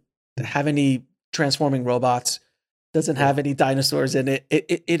have any transforming robots, doesn't have any dinosaurs in it.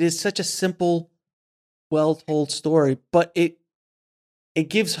 It is such a simple, well-told story, but it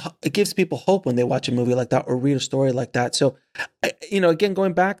gives people hope when they watch a movie like that or read a story like that. So, again,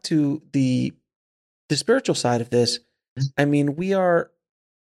 going back to the spiritual side of this, I mean, we are,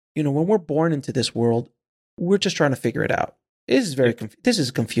 when we're born into this world, we're just trying to figure it out. This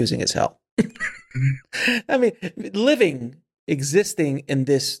is confusing as hell. I mean, existing in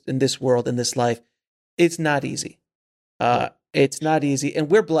this world, in this life, it's not easy. It's not easy, and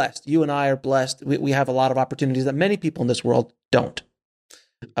we're blessed. You and I are blessed. We have a lot of opportunities that many people in this world don't.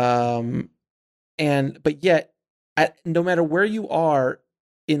 But yet, no matter where you are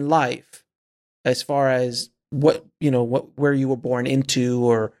in life, as far as where you were born into,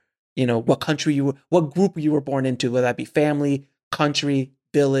 or what group you were born into, whether that be family, country,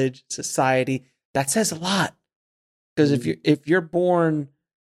 village, society, that says a lot. Because if you're born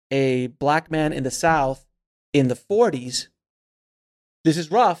a black man in the South in the 40s, this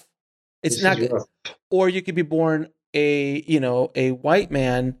is rough. It's not good. Or you could be born a white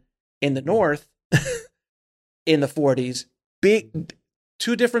man in the North in the 40s. Big,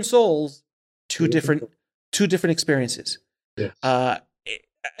 two different souls, two different experiences. Yes.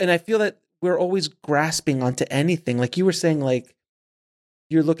 And I feel that we're always grasping onto anything. Like you were saying, like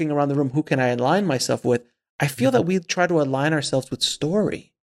you're looking around the room, who can I align myself with? I feel that we try to align ourselves with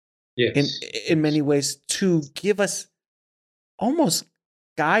story. Yes. In many ways, to give us almost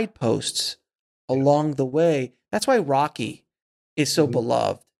guideposts along the way. That's why Rocky is so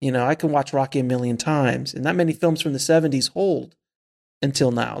beloved. I can watch Rocky a million times, and not many films from the 70s hold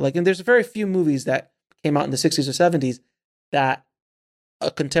until now. And there's very few movies that came out in the 60s or 70s that a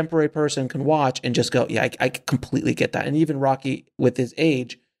contemporary person can watch and just go, yeah, I completely get that. And even Rocky, with his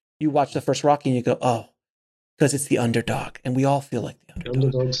age, you watch the first Rocky and you go, oh, because it's the underdog, and we all feel like the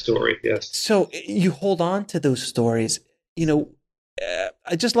underdog story. Yes. So you hold on to those stories.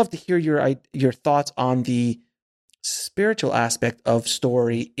 I just love to hear your thoughts on the spiritual aspect of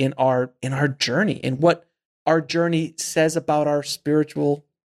story in our journey, and what our journey says about our spiritual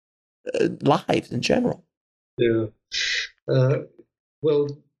lives in general. Yeah. Well,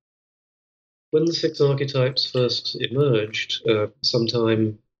 when the Six Archetypes first emerged,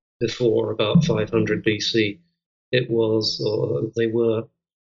 sometime before about 500 BC, they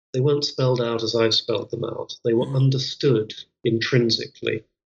weren't spelled out as I've spelled them out. They were understood intrinsically,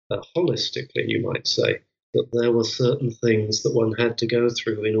 holistically, you might say, that there were certain things that one had to go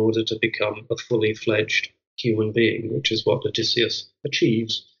through in order to become a fully fledged human being, which is what Odysseus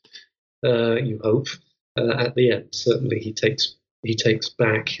achieves, you hope, at the end. Certainly he takes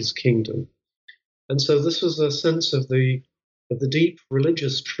back his kingdom. And so this was a sense of the deep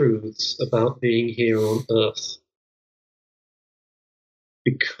religious truths about being here on earth.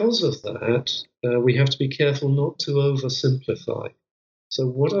 Because of that, we have to be careful not to oversimplify. So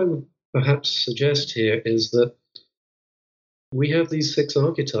what I would perhaps suggest here is that we have these six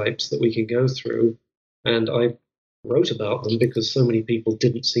archetypes that we can go through, and I wrote about them because so many people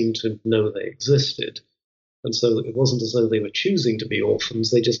didn't seem to know they existed. And so it wasn't as though they were choosing to be orphans,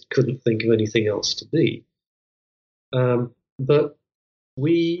 they just couldn't think of anything else to be. But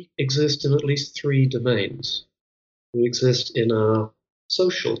we exist in at least three domains. We exist in our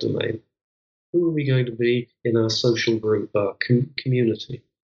social domain. Who are we going to be in our social group, our community?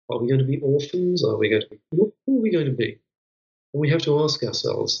 Are we going to be orphans? Who are we going to be? And we have to ask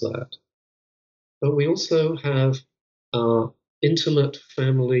ourselves that. But we also have our intimate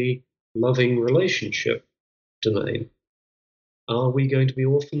family loving relationship domain. Are we going to be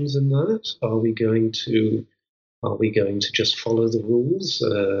orphans in that? Are we going to Are we going to just follow the rules,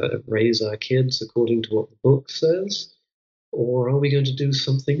 raise our kids according to what the book says? Or are we going to do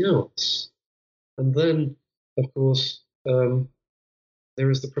something else? And then, of course, there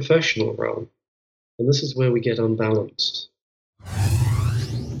is the professional realm. And this is where we get unbalanced.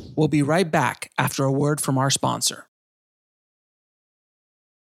 We'll be right back after a word from our sponsor.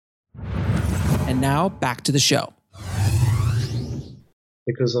 And now back to the show.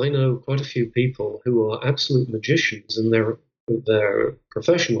 Because I know quite a few people who are absolute magicians in their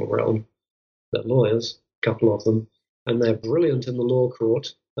professional realm. They're lawyers, a couple of them, and they're brilliant in the law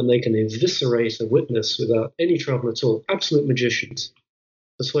court, and they can eviscerate a witness without any trouble at all. Absolute magicians.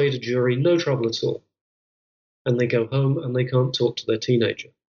 Persuade a jury, no trouble at all. And they go home and they can't talk to their teenager.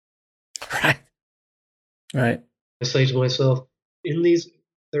 Right. I say to myself,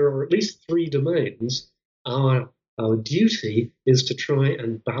 there are at least 3 domains. Our duty is to try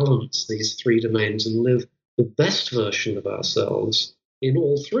and balance these 3 domains and live the best version of ourselves in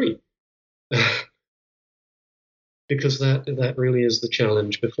all 3. Because that really is the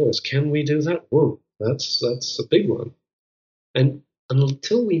challenge before us. Can we do that? Whoa, that's a big one. And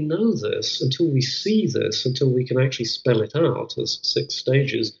until we know this, until we see this, until we can actually spell it out as 6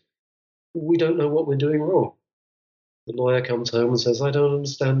 stages, we don't know what we're doing wrong. The lawyer comes home and says, I don't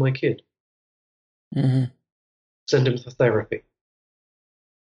understand my kid. Mm-hmm. Send him for therapy.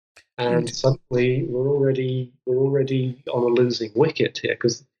 And suddenly we're already on a losing wicket here,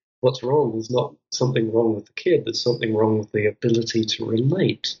 because what's wrong is not something wrong with the kid, there's something wrong with the ability to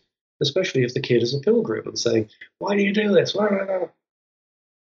relate, especially if the kid is a pilgrim and saying, why do you do this?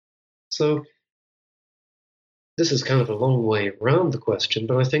 So this is kind of a long way around the question,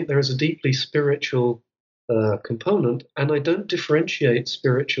 but I think there is a deeply spiritual component, and I don't differentiate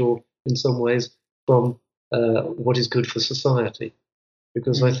spiritual in some ways from what is good for society,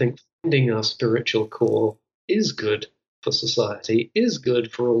 because I think finding our spiritual core is good for society, is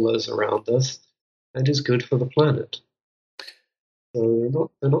good for all those around us, and is good for the planet. So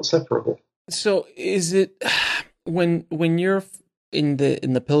they're not separable. So is it when you're in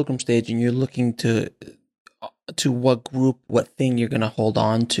the pilgrim stage and you're looking to what group, what thing you're going to hold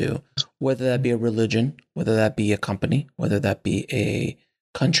on to, whether that be a religion, whether that be a company, whether that be a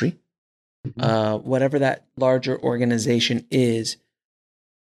country, whatever that larger organization is,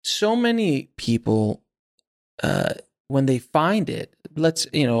 so many people, when they find it, let's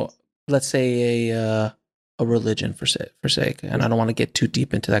say a religion for sake, and I don't want to get too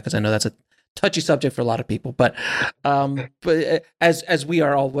deep into that because I know that's a touchy subject for a lot of people, but as we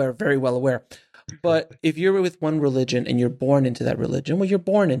are all very well aware. But if you're with one religion and you're born into that religion, well, you're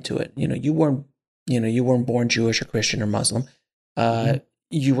born into it. You weren't born Jewish or Christian or Muslim.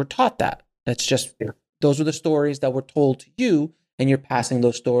 You were taught that. That's just, those were the stories that were told to you, and you're passing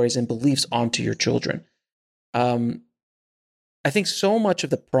those stories and beliefs on to your children. I think so much of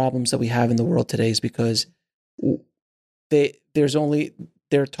the problems that we have in the world today is because they're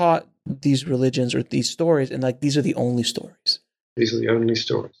taught these religions or these stories, and like these are the only stories. These are the only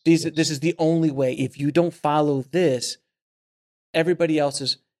stories. This is the only way. If you don't follow this, everybody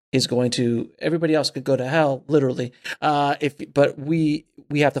else everybody else could go to hell, literally. But we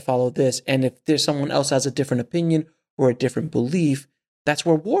have to follow this. And if there's someone else has a different opinion or a different belief, that's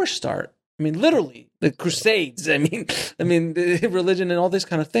where wars start. I mean, literally, the Crusades. I mean, the religion and all these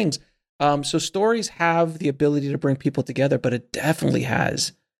kind of things. So stories have the ability to bring people together, but it definitely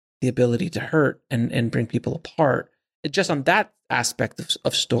has the ability to hurt and bring people apart. Just on that aspect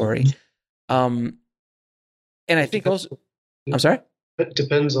of story. And I think also, I'm sorry? It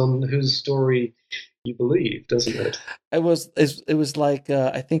depends on whose story you believe, doesn't it? It was like,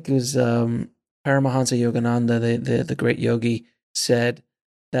 I think it was Paramahansa Yogananda, the great yogi, said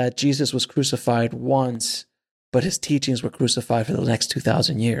that Jesus was crucified once, but his teachings were crucified for the next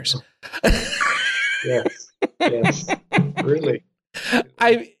 2,000 years. Yes, really.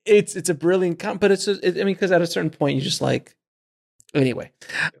 It's a brilliant but because at a certain point you just like, anyway.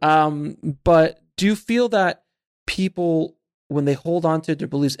 But do you feel that people, when they hold on to their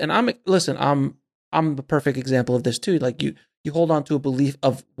beliefs, and I'm the perfect example of this too. Like you hold on to a belief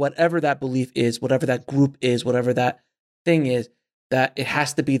of whatever that belief is, whatever that group is, whatever that thing is, that it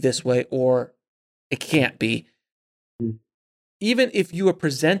has to be this way or it can't be. Even if you are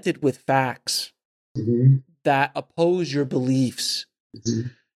presented with facts that oppose your beliefs,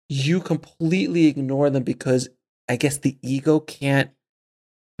 you completely ignore them because I guess the ego can't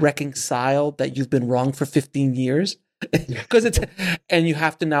reconcile that you've been wrong for 15 years. Because and you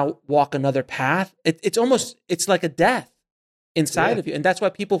have to now walk another path. It's like a death inside of you. And that's why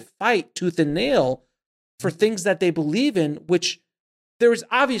people fight tooth and nail for things that they believe in, which there's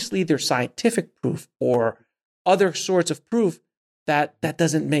scientific proof or other sorts of proof that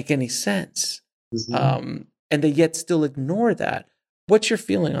doesn't make any sense. Mm-hmm. And they yet still ignore that. What's your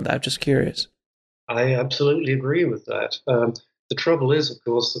feeling on that? I'm just curious. I absolutely agree with that. The trouble is, of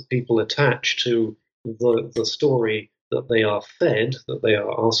course, that people attach to the story that they are fed, that they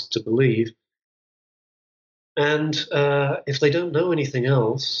are asked to believe. And if they don't know anything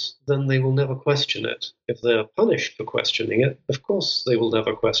else, then they will never question it. If they're punished for questioning it, of course they will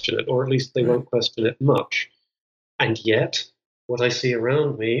never question it, or at least they won't question it much. And yet, what I see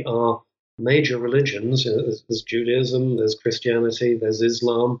around me are major religions. There's Judaism, there's Christianity, there's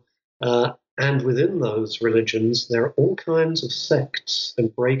Islam. And within those religions, there are all kinds of sects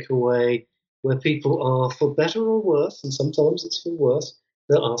and breakaway where people are, for better or worse, and sometimes it's for worse,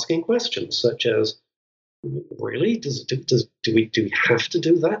 they're asking questions such as, really? Do we have to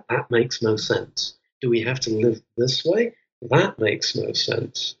do that? That makes no sense. Do we have to live this way? That makes no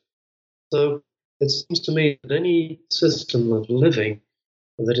sense. So it seems to me that any system of living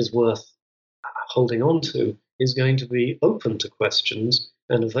that is worth holding on to is going to be open to questions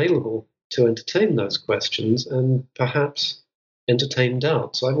and available to entertain those questions and perhaps entertain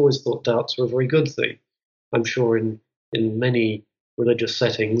doubts. I've always thought doubts were a very good thing. I'm sure in many religious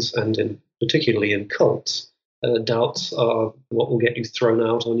settings and particularly in cults, doubts are what will get you thrown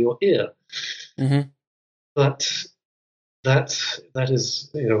out on your ear. Mm-hmm. But that is,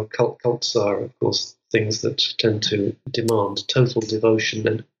 cults are, of course, things that tend to demand total devotion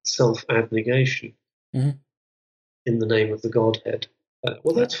and self-abnegation Mm-hmm. in the name of the Godhead.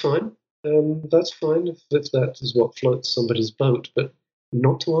 Well, that's fine. That's fine if that is what floats somebody's boat, but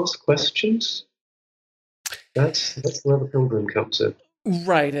not to ask questions. That's where the pilgrim comes in.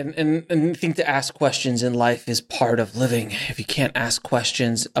 Right, and I think to ask questions in life is part of living. If you can't ask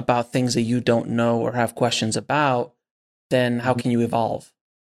questions about things that you don't know or have questions about, then how can you evolve?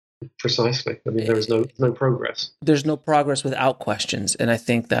 Precisely. I mean, there is no progress. There's no progress without questions. And I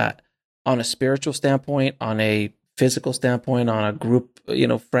think that on a spiritual standpoint, on a physical standpoint, on a group,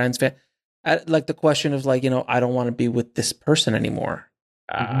 friends, like the question of like, I don't want to be with this person anymore.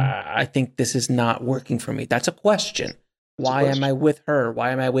 I think this is not working for me. That's a question. Why am I with her?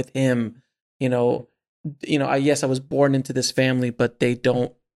 Why am I with him? Yes, I was born into this family, but they're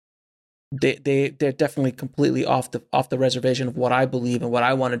definitely completely off the reservation of what I believe and what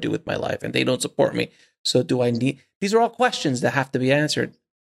I want to do with my life, and they don't support me. So do I need? These are all questions that have to be answered.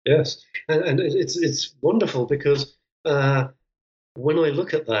 Yes, and it's wonderful because when I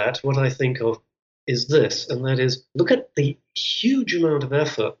look at that, what I think of is this, and that is, look at the huge amount of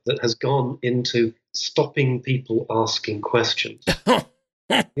effort that has gone into stopping people asking questions.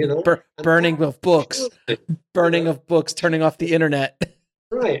 Burning of books, turning off the internet.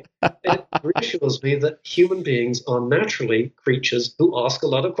 Right. It reassures me that human beings are naturally creatures who ask a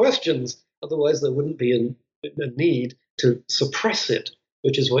lot of questions. Otherwise, there wouldn't be a need to suppress it,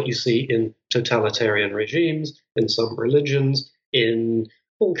 which is what you see in totalitarian regimes, in some religions, in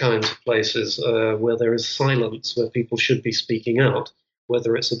all kinds of places where there is silence, where people should be speaking out,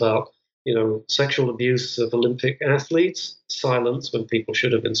 whether it's about sexual abuse of Olympic athletes, silence when people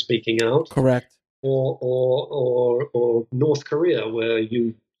should have been speaking out. Correct. Or North Korea, where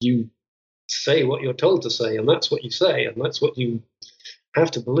you say what you're told to say, and that's what you say, and that's what you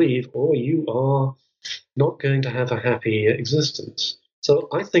have to believe, or you are not going to have a happy existence. So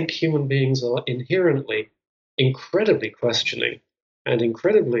I think human beings are inherently incredibly questioning and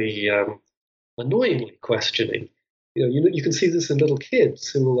incredibly annoyingly questioning. You can see this in little kids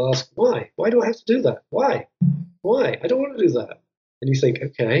who will ask, why? Why do I have to do that? Why? Why? I don't want to do that. And you think,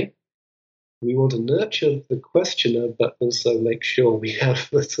 okay, we want to nurture the questioner, but also make sure we have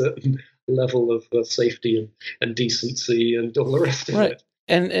a certain level of safety and decency and all the rest of it.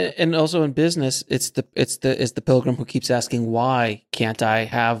 And also in business, it's the pilgrim who keeps asking, why can't I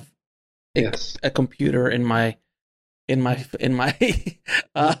have a computer in my my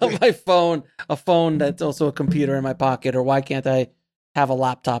phone, a phone that's also a computer in my pocket, or why can't I have a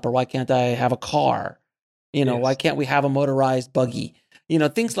laptop, or why can't I have a car? Why can't we have a motorized buggy?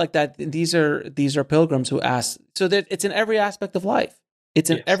 Things like that. These are pilgrims who ask. So that it's in every aspect of life. It's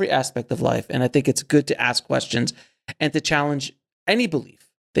in every aspect of life, and I think it's good to ask questions and to challenge any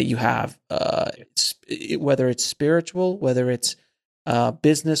belief that you have, whether it's spiritual, whether it's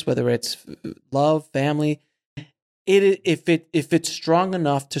business, whether it's love, family. If it's strong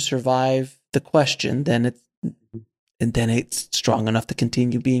enough to survive the question, then it's strong enough to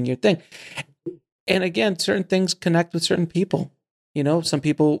continue being your thing. And again, certain things connect with certain people. Some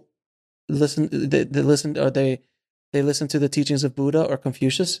people listen. They listen to the teachings of Buddha or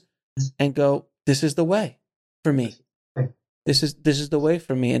Confucius and go, "This is the way for me. This is the way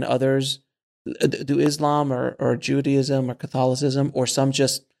for me." And others do Islam or Judaism or Catholicism, or some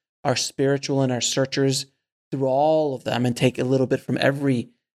just are spiritual and are searchers through all of them and take a little bit from every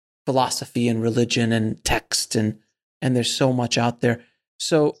philosophy and religion and text, and there's so much out there.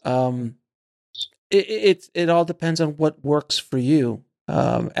 So it all depends on what works for you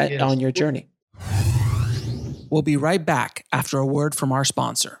on your journey. We'll be right back after a word from our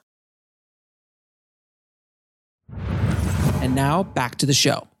sponsor. And now back to the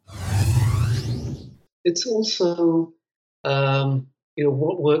show. It's also,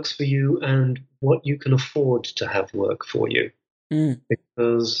 what works for you and what you can afford to have work for you.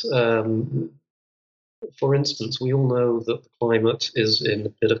 Because, for instance, we all know that the climate is in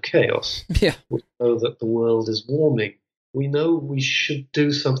a bit of chaos. Yeah. We know that the world is warming. We know we should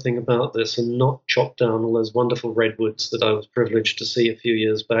do something about this and not chop down all those wonderful redwoods that I was privileged to see a few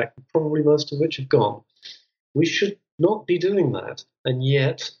years back, probably most of which have gone. We should not be doing that, and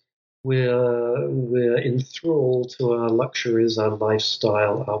yet we're enthralled to our luxuries, our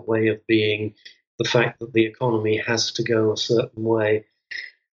lifestyle, our way of being, the fact that the economy has to go a certain way.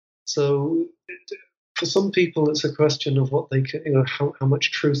 So for some people, it's a question of what they can, how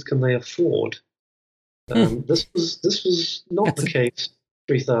much truth can they afford. This was not the case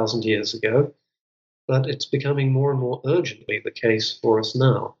 3,000 years ago, but it's becoming more and more urgently the case for us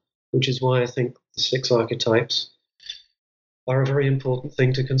now, which is why I think the 6 archetypes are a very important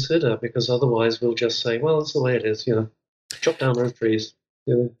thing to consider, because otherwise we'll just say, well, it's the way it is, chop down those trees.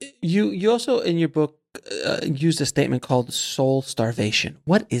 You also, in your book, used a statement called soul starvation.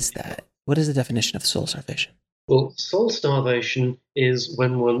 What is that? What is the definition of soul starvation? Well, soul starvation is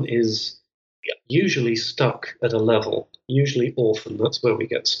when one is usually stuck at a level, usually orphan. That's where we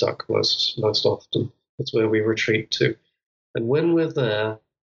get stuck most often. That's where we retreat to. And when we're there,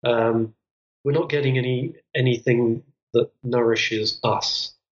 we're not getting anything that nourishes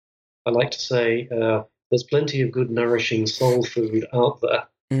us. I like to say there's plenty of good nourishing soul food out there.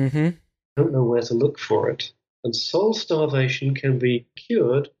 Mm-hmm. Don't know where to look for it. And soul starvation can be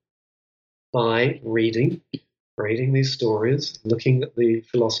cured by reading these stories, looking at the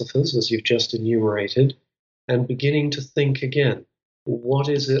philosophers, as you've just enumerated, and beginning to think again, what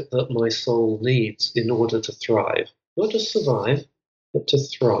is it that my soul needs in order to thrive? Not just survive, but to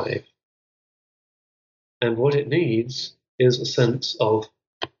thrive. And what it needs is a sense of,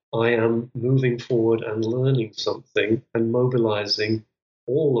 I am moving forward and learning something and mobilizing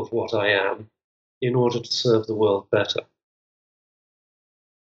all of what I am in order to serve the world better.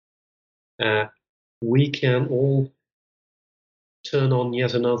 We can all turn on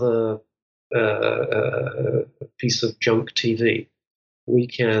yet another piece of junk TV. We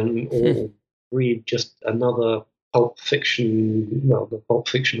can all read just another pulp fiction. Well, the pulp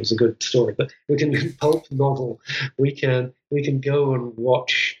fiction was a good story, but we can pulp novel. We can go and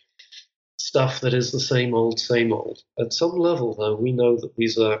watch stuff that is the same old, same old. At some level, though, we know that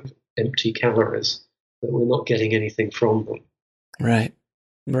these are empty calories, that we're not getting anything from them.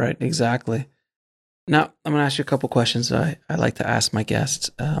 Right, exactly. Now, I'm going to ask you a couple questions that I like to ask my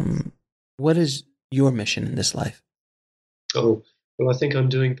guests. What is your mission in this life? Oh, well, I think I'm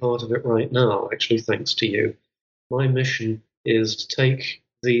doing part of it right now, actually, thanks to you. My mission is to take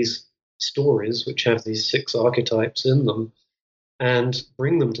these stories, which have these 6 archetypes in them, and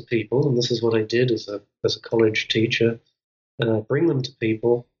bring them to people. And this is what I did as a college teacher, bring them to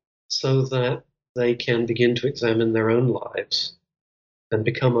people so that they can begin to examine their own lives and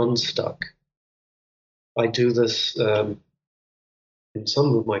become unstuck. I do this in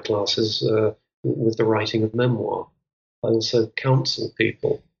some of my classes with the writing of memoir. I also counsel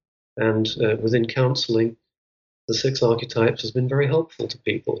people, and within counseling, the 6 archetypes has been very helpful to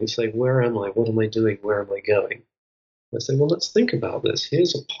people who say, where am I? What am I doing? Where am I going? I say, well, let's think about this.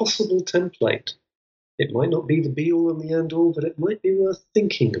 Here's a possible template. It might not be the be-all and the end-all, but it might be worth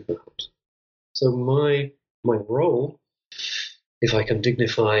thinking about. So my role, if I can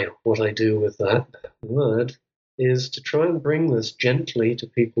dignify what I do with that word, is to try and bring this gently to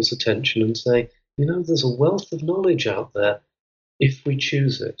people's attention and say, there's a wealth of knowledge out there if we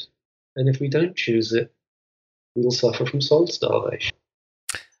choose it. And if we don't choose it, we will suffer from soul starvation.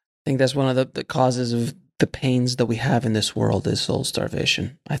 I think that's one of the causes of the pains that we have in this world is soul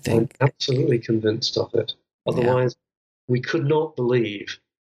starvation, I think. I'm absolutely convinced of it. Otherwise, we could not believe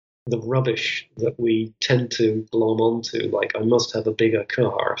the rubbish that we tend to glom onto, like I must have a bigger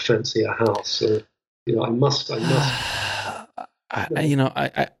car, a fancier house, or I must.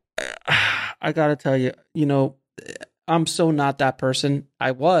 I gotta tell you, I'm so not that person.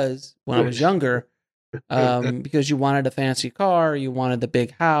 I was when I was younger, because you wanted a fancy car, you wanted the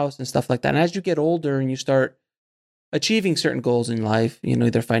big house and stuff like that. And as you get older and you start achieving certain goals in life,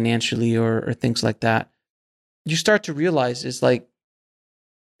 either financially or things like that, you start to realize it's like,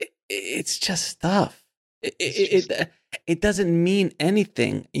 it's just stuff. It doesn't mean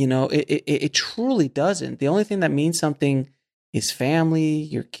anything, it truly doesn't. The only thing that means something is family,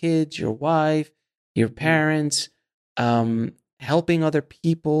 your kids, your wife, your parents, helping other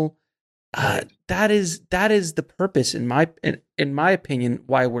people. That is the purpose in my opinion,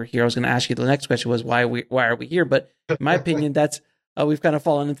 why we're here. I was going to ask you, the next question was why are we here? But in my opinion, that's we've kind of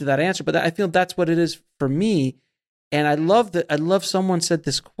fallen into that answer. But I feel that's what it is for me. And I love someone said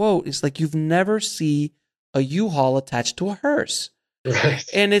this quote. It's like, you've never see a U-Haul attached to a hearse. Right.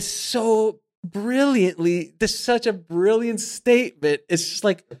 And it's so brilliantly, this is such a brilliant statement. It's just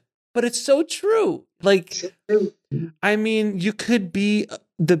like, but it's so true. Like, I mean, you could be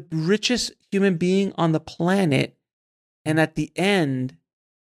the richest human being on the planet, and at the end,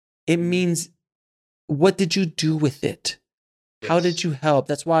 it means, what did you do with it? Yes. How did you help?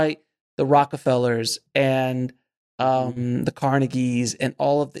 That's why the Rockefellers and the Carnegies and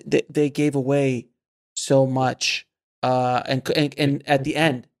all of they gave away so much, and at the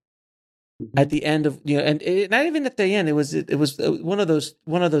end, of and not even at the end, it was one of those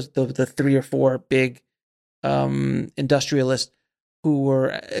the 3 or 4 big industrialists who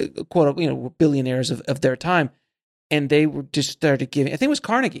were quote billionaires of their time, and they were just started giving. I think it was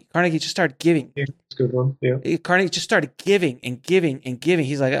Carnegie. Carnegie just started giving. Yeah, it's a good one. Yeah, Carnegie just started giving and giving and giving.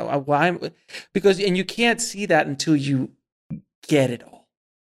 He's like, because you can't see that until you get it all,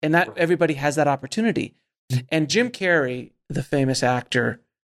 and that everybody has that opportunity. And Jim Carrey, the famous actor,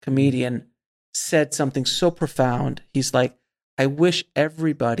 comedian, said something so profound. He's like, I wish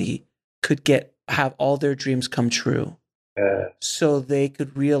everybody could have all their dreams come true, so they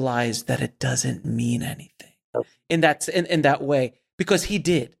could realize that it doesn't mean anything in that way. Because he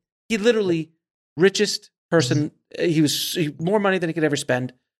did. He literally, richest person. He was more money than he could ever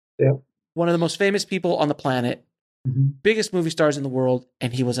spend. Yeah. One of the most famous people on the planet, biggest movie stars in the world,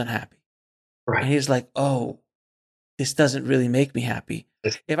 and he was unhappy. Right. And he's like, oh, this doesn't really make me happy.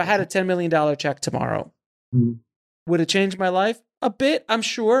 If I had a $10 million check tomorrow, would it change my life? A bit, I'm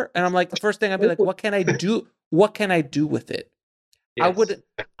sure. And I'm like, the first thing I'd be like, what can I do? What can I do with it? Yes. I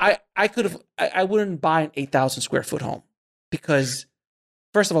wouldn't buy an 8,000 square foot home, because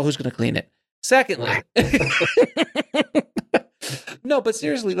first of all, who's going to clean it? Secondly, no, but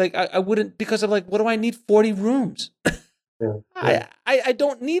seriously, like I wouldn't, because I'm like, what do I need 40 rooms? Yeah. I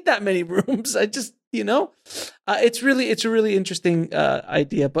don't need that many rooms. I just, it's a really interesting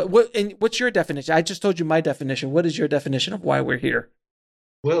idea. But what's your definition? I just told you my definition. What is your definition of why we're here?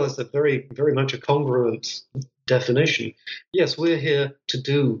 Well, it's a very, very much a congruent definition. Yes, we're here to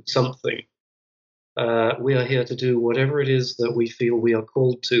do something. We are here to do whatever it is that we feel we are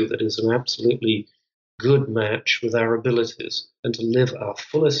called to, that is an absolutely good match with our abilities, and to live our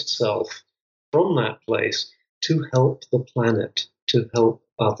fullest self from that place, to help the planet, to help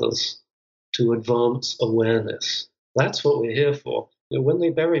others, to advance awareness. That's what we're here for. When they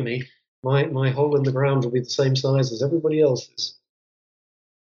bury me, my hole in the ground will be the same size as everybody else's.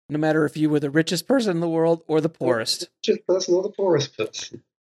 No matter if you were the richest person in the world or the poorest. The richest person or the poorest person.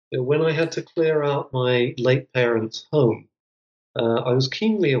 When I had to clear out my late parents' home, I was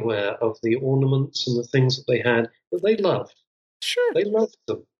keenly aware of the ornaments and the things that they had that they loved. Sure. They loved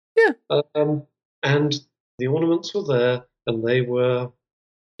them. Yeah. And the ornaments were there, and they were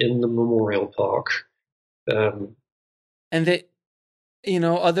in the memorial park. And they,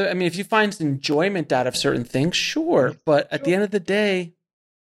 if you find enjoyment out of certain things, sure. But at the end of the day,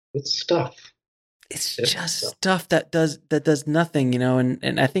 it's stuff. It's just stuff that does nothing,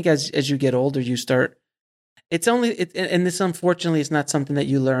 and I think as you get older, you start. And this, unfortunately, is not something that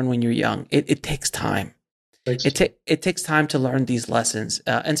you learn when you're young. It takes time. It takes time to learn these lessons,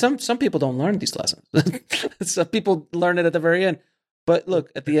 and some people don't learn these lessons. Some people learn it at the very end. But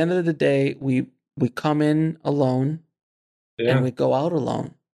look, at the end of the day, we come in alone, and we go out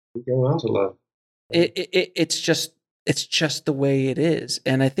alone. We go out alone. It's just the way it is,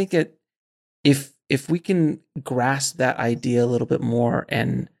 and I think if we can grasp that idea a little bit more,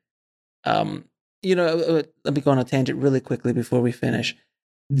 and let me go on a tangent really quickly before we finish.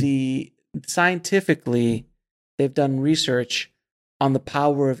 Scientifically, they've done research on the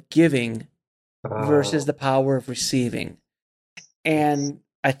power of giving versus the power of receiving. And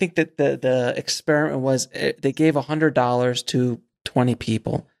I think that the experiment was, they gave $100 to 20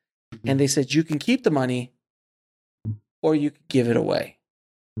 people, and they said, you can keep the money or you can give it away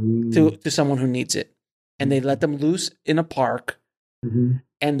to someone who needs it. And they let them loose in a park,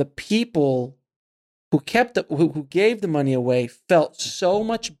 and the people who gave the money away felt so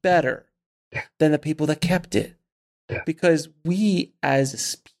much better than the people that kept it. because we as a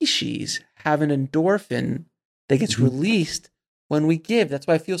species have an endorphin that gets released when we give. That's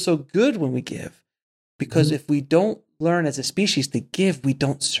why I feel so good when we give, because if we don't learn as a species to give, we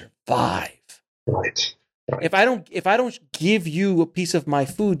don't survive. Right. If I don't give you a piece of my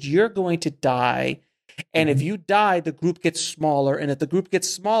food, you're going to die. And if you die, the group gets smaller. And if the group gets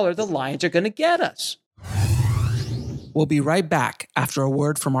smaller, the lions are going to get us. We'll be right back after a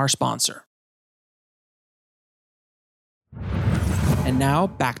word from our sponsor. And now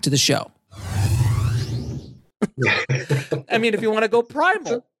back to the show. I mean, if you want to go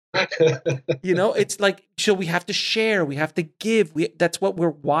primal, it's like, so we have to share, we have to give. That's what we're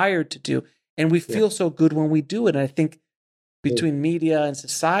wired to do. And we feel so good when we do it. And I think between media and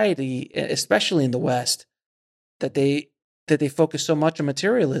society, especially in the West, that they focus so much on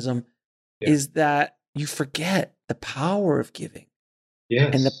materialism, is that you forget the power of giving.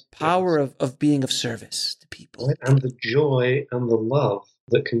 Yes. And the power of being of service to people. Right. And the joy and the love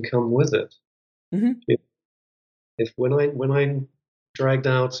that can come with it. If when I'm dragged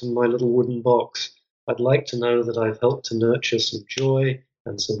out in my little wooden box, I'd like to know that I've helped to nurture some joy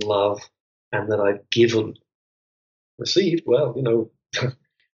and some love, and that I've given. Received, well,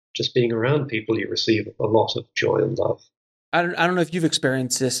 just being around people, you receive a lot of joy and love. I don't know if you've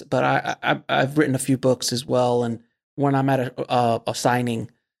experienced this, but I've written a few books as well, and when I'm at a signing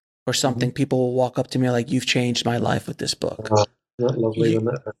or something, people will walk up to me like, "You've changed my life with this book." Not lovely when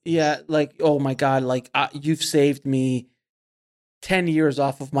that happens. Yeah, like, oh my God, like you've saved me 10 years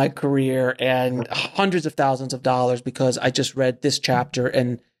off of my career and hundreds of thousands of dollars because I just read this chapter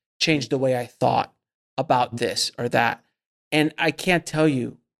and changed the way I thought about this or that. And I can't tell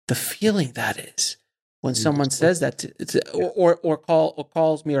you the feeling that is when someone says that or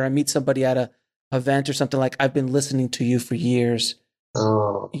calls me, or I meet somebody at a event or something, like, "I've been listening to you for years.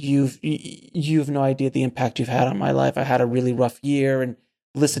 You've no idea the impact you've had on my life. I had a really rough year, and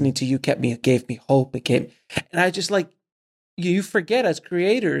listening to you gave me hope." And I just, like, you forget as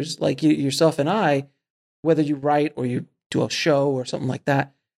creators, like yourself and I, whether you write or you do a show or something like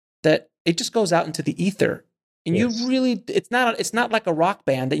that, that it just goes out into the ether. And you really, it's not like a rock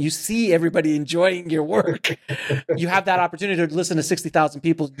band that you see everybody enjoying your work. You have that opportunity to listen to 60,000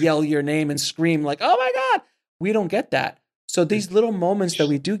 people yell your name and scream like, "Oh my God." We don't get that. So these little moments that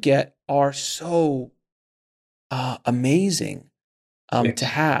we do get are so amazing to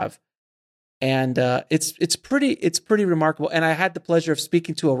have. And it's pretty remarkable. And I had the pleasure of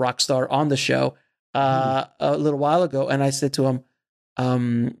speaking to a rock star on the show a little while ago. And I said to him,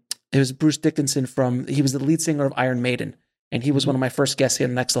 it was Bruce Dickinson he was the lead singer of Iron Maiden. And he was one of my first guests here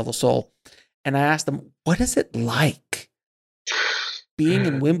on Next Level Soul. And I asked him, what is it like being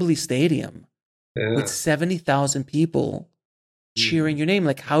in Wembley Stadium with 70,000 people cheering your name?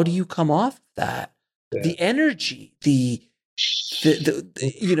 Like, how do you come off of that? The energy, the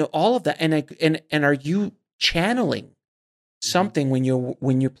all of that. And are you channeling something when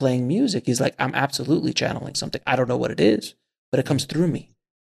you're playing music? He's like, "I'm absolutely channeling something. I don't know what it is, but it comes through me."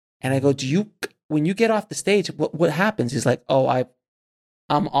 And I go, when you get off the stage, what happens? He's like, "Oh,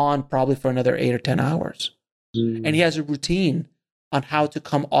 I'm on probably for another 8 or 10 hours." And he has a routine on how to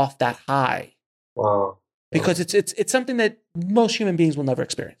come off that high. Wow. Because it's something that most human beings will never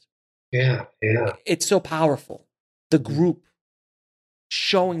experience. Yeah. It's so powerful. The group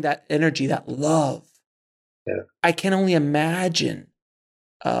showing that energy, that love. Yeah. I can only imagine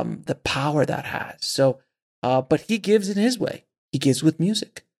the power that has. So, but he gives in his way. He gives with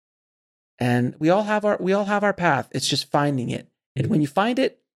music. And we all have our path. It's just finding it. And when you find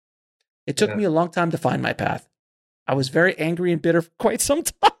it, it took me a long time to find my path. I was very angry and bitter for quite some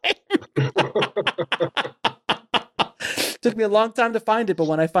time. Took me a long time to find it, but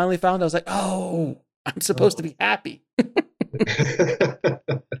when I finally found it, I was like, "Oh, I'm supposed to be happy."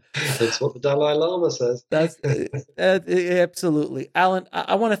 That's what the Dalai Lama says. That's absolutely. Allan,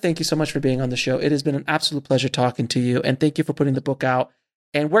 I want to thank you so much for being on the show. It has been an absolute pleasure talking to you, and thank you for putting the book out.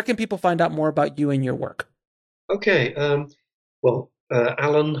 And where can people find out more about you and your work? Okay.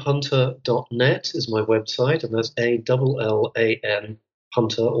 AllanHunter.net is my website, and that's ALLAN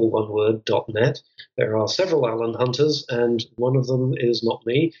Hunter, all one word, .net. There are several Allan Hunters, and one of them is not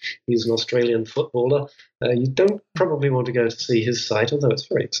me. He's an Australian footballer. You don't probably want to go to see his site, although it's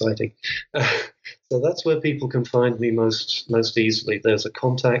very exciting. So that's where people can find me most easily. There's a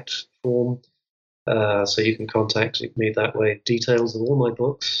contact form, so you can contact me that way. Details of all my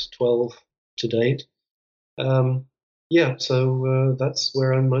books, 12 to date. So that's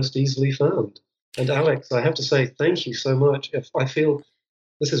where I'm most easily found. And Alex, I have to say thank you so much. I feel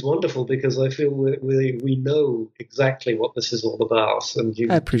this is wonderful because I feel we know exactly what this is all about, and you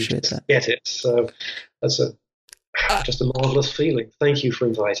I appreciate that. Get it. So that's Just a marvelous feeling. Thank you for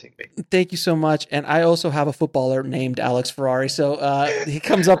inviting me. Thank you so much. And I also have a footballer named Alex Ferrari, so he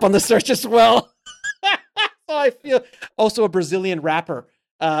comes up on the search as well. So I feel also a Brazilian rapper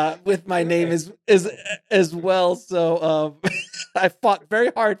with my name as well. So I fought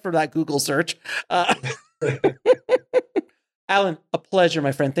very hard for that Google search. Allan, a pleasure,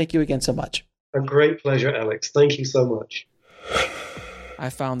 my friend. Thank you again so much. A great pleasure, Alex. Thank you so much. I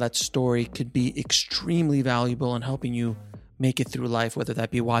found that story could be extremely valuable in helping you make it through life, whether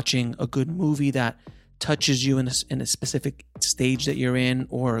that be watching a good movie that touches you in a specific stage that you're in,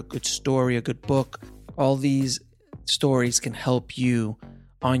 or a good story, a good book. All these stories can help you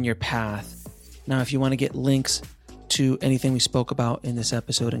on your path. Now, if you want to get links to anything we spoke about in this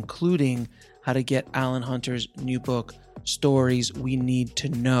episode, including how to get Allan Hunter's new book, Stories We Need to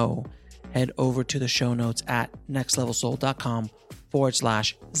Know, head over to the show notes at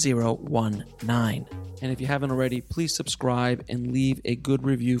nextlevelsoul.com/019. And if you haven't already, please subscribe and leave a good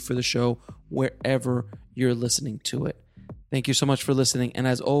review for the show wherever you're listening to it. Thank you so much for listening. And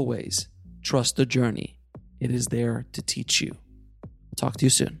as always, trust the journey. It is there to teach you. I'll talk to you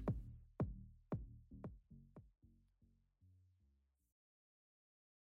soon.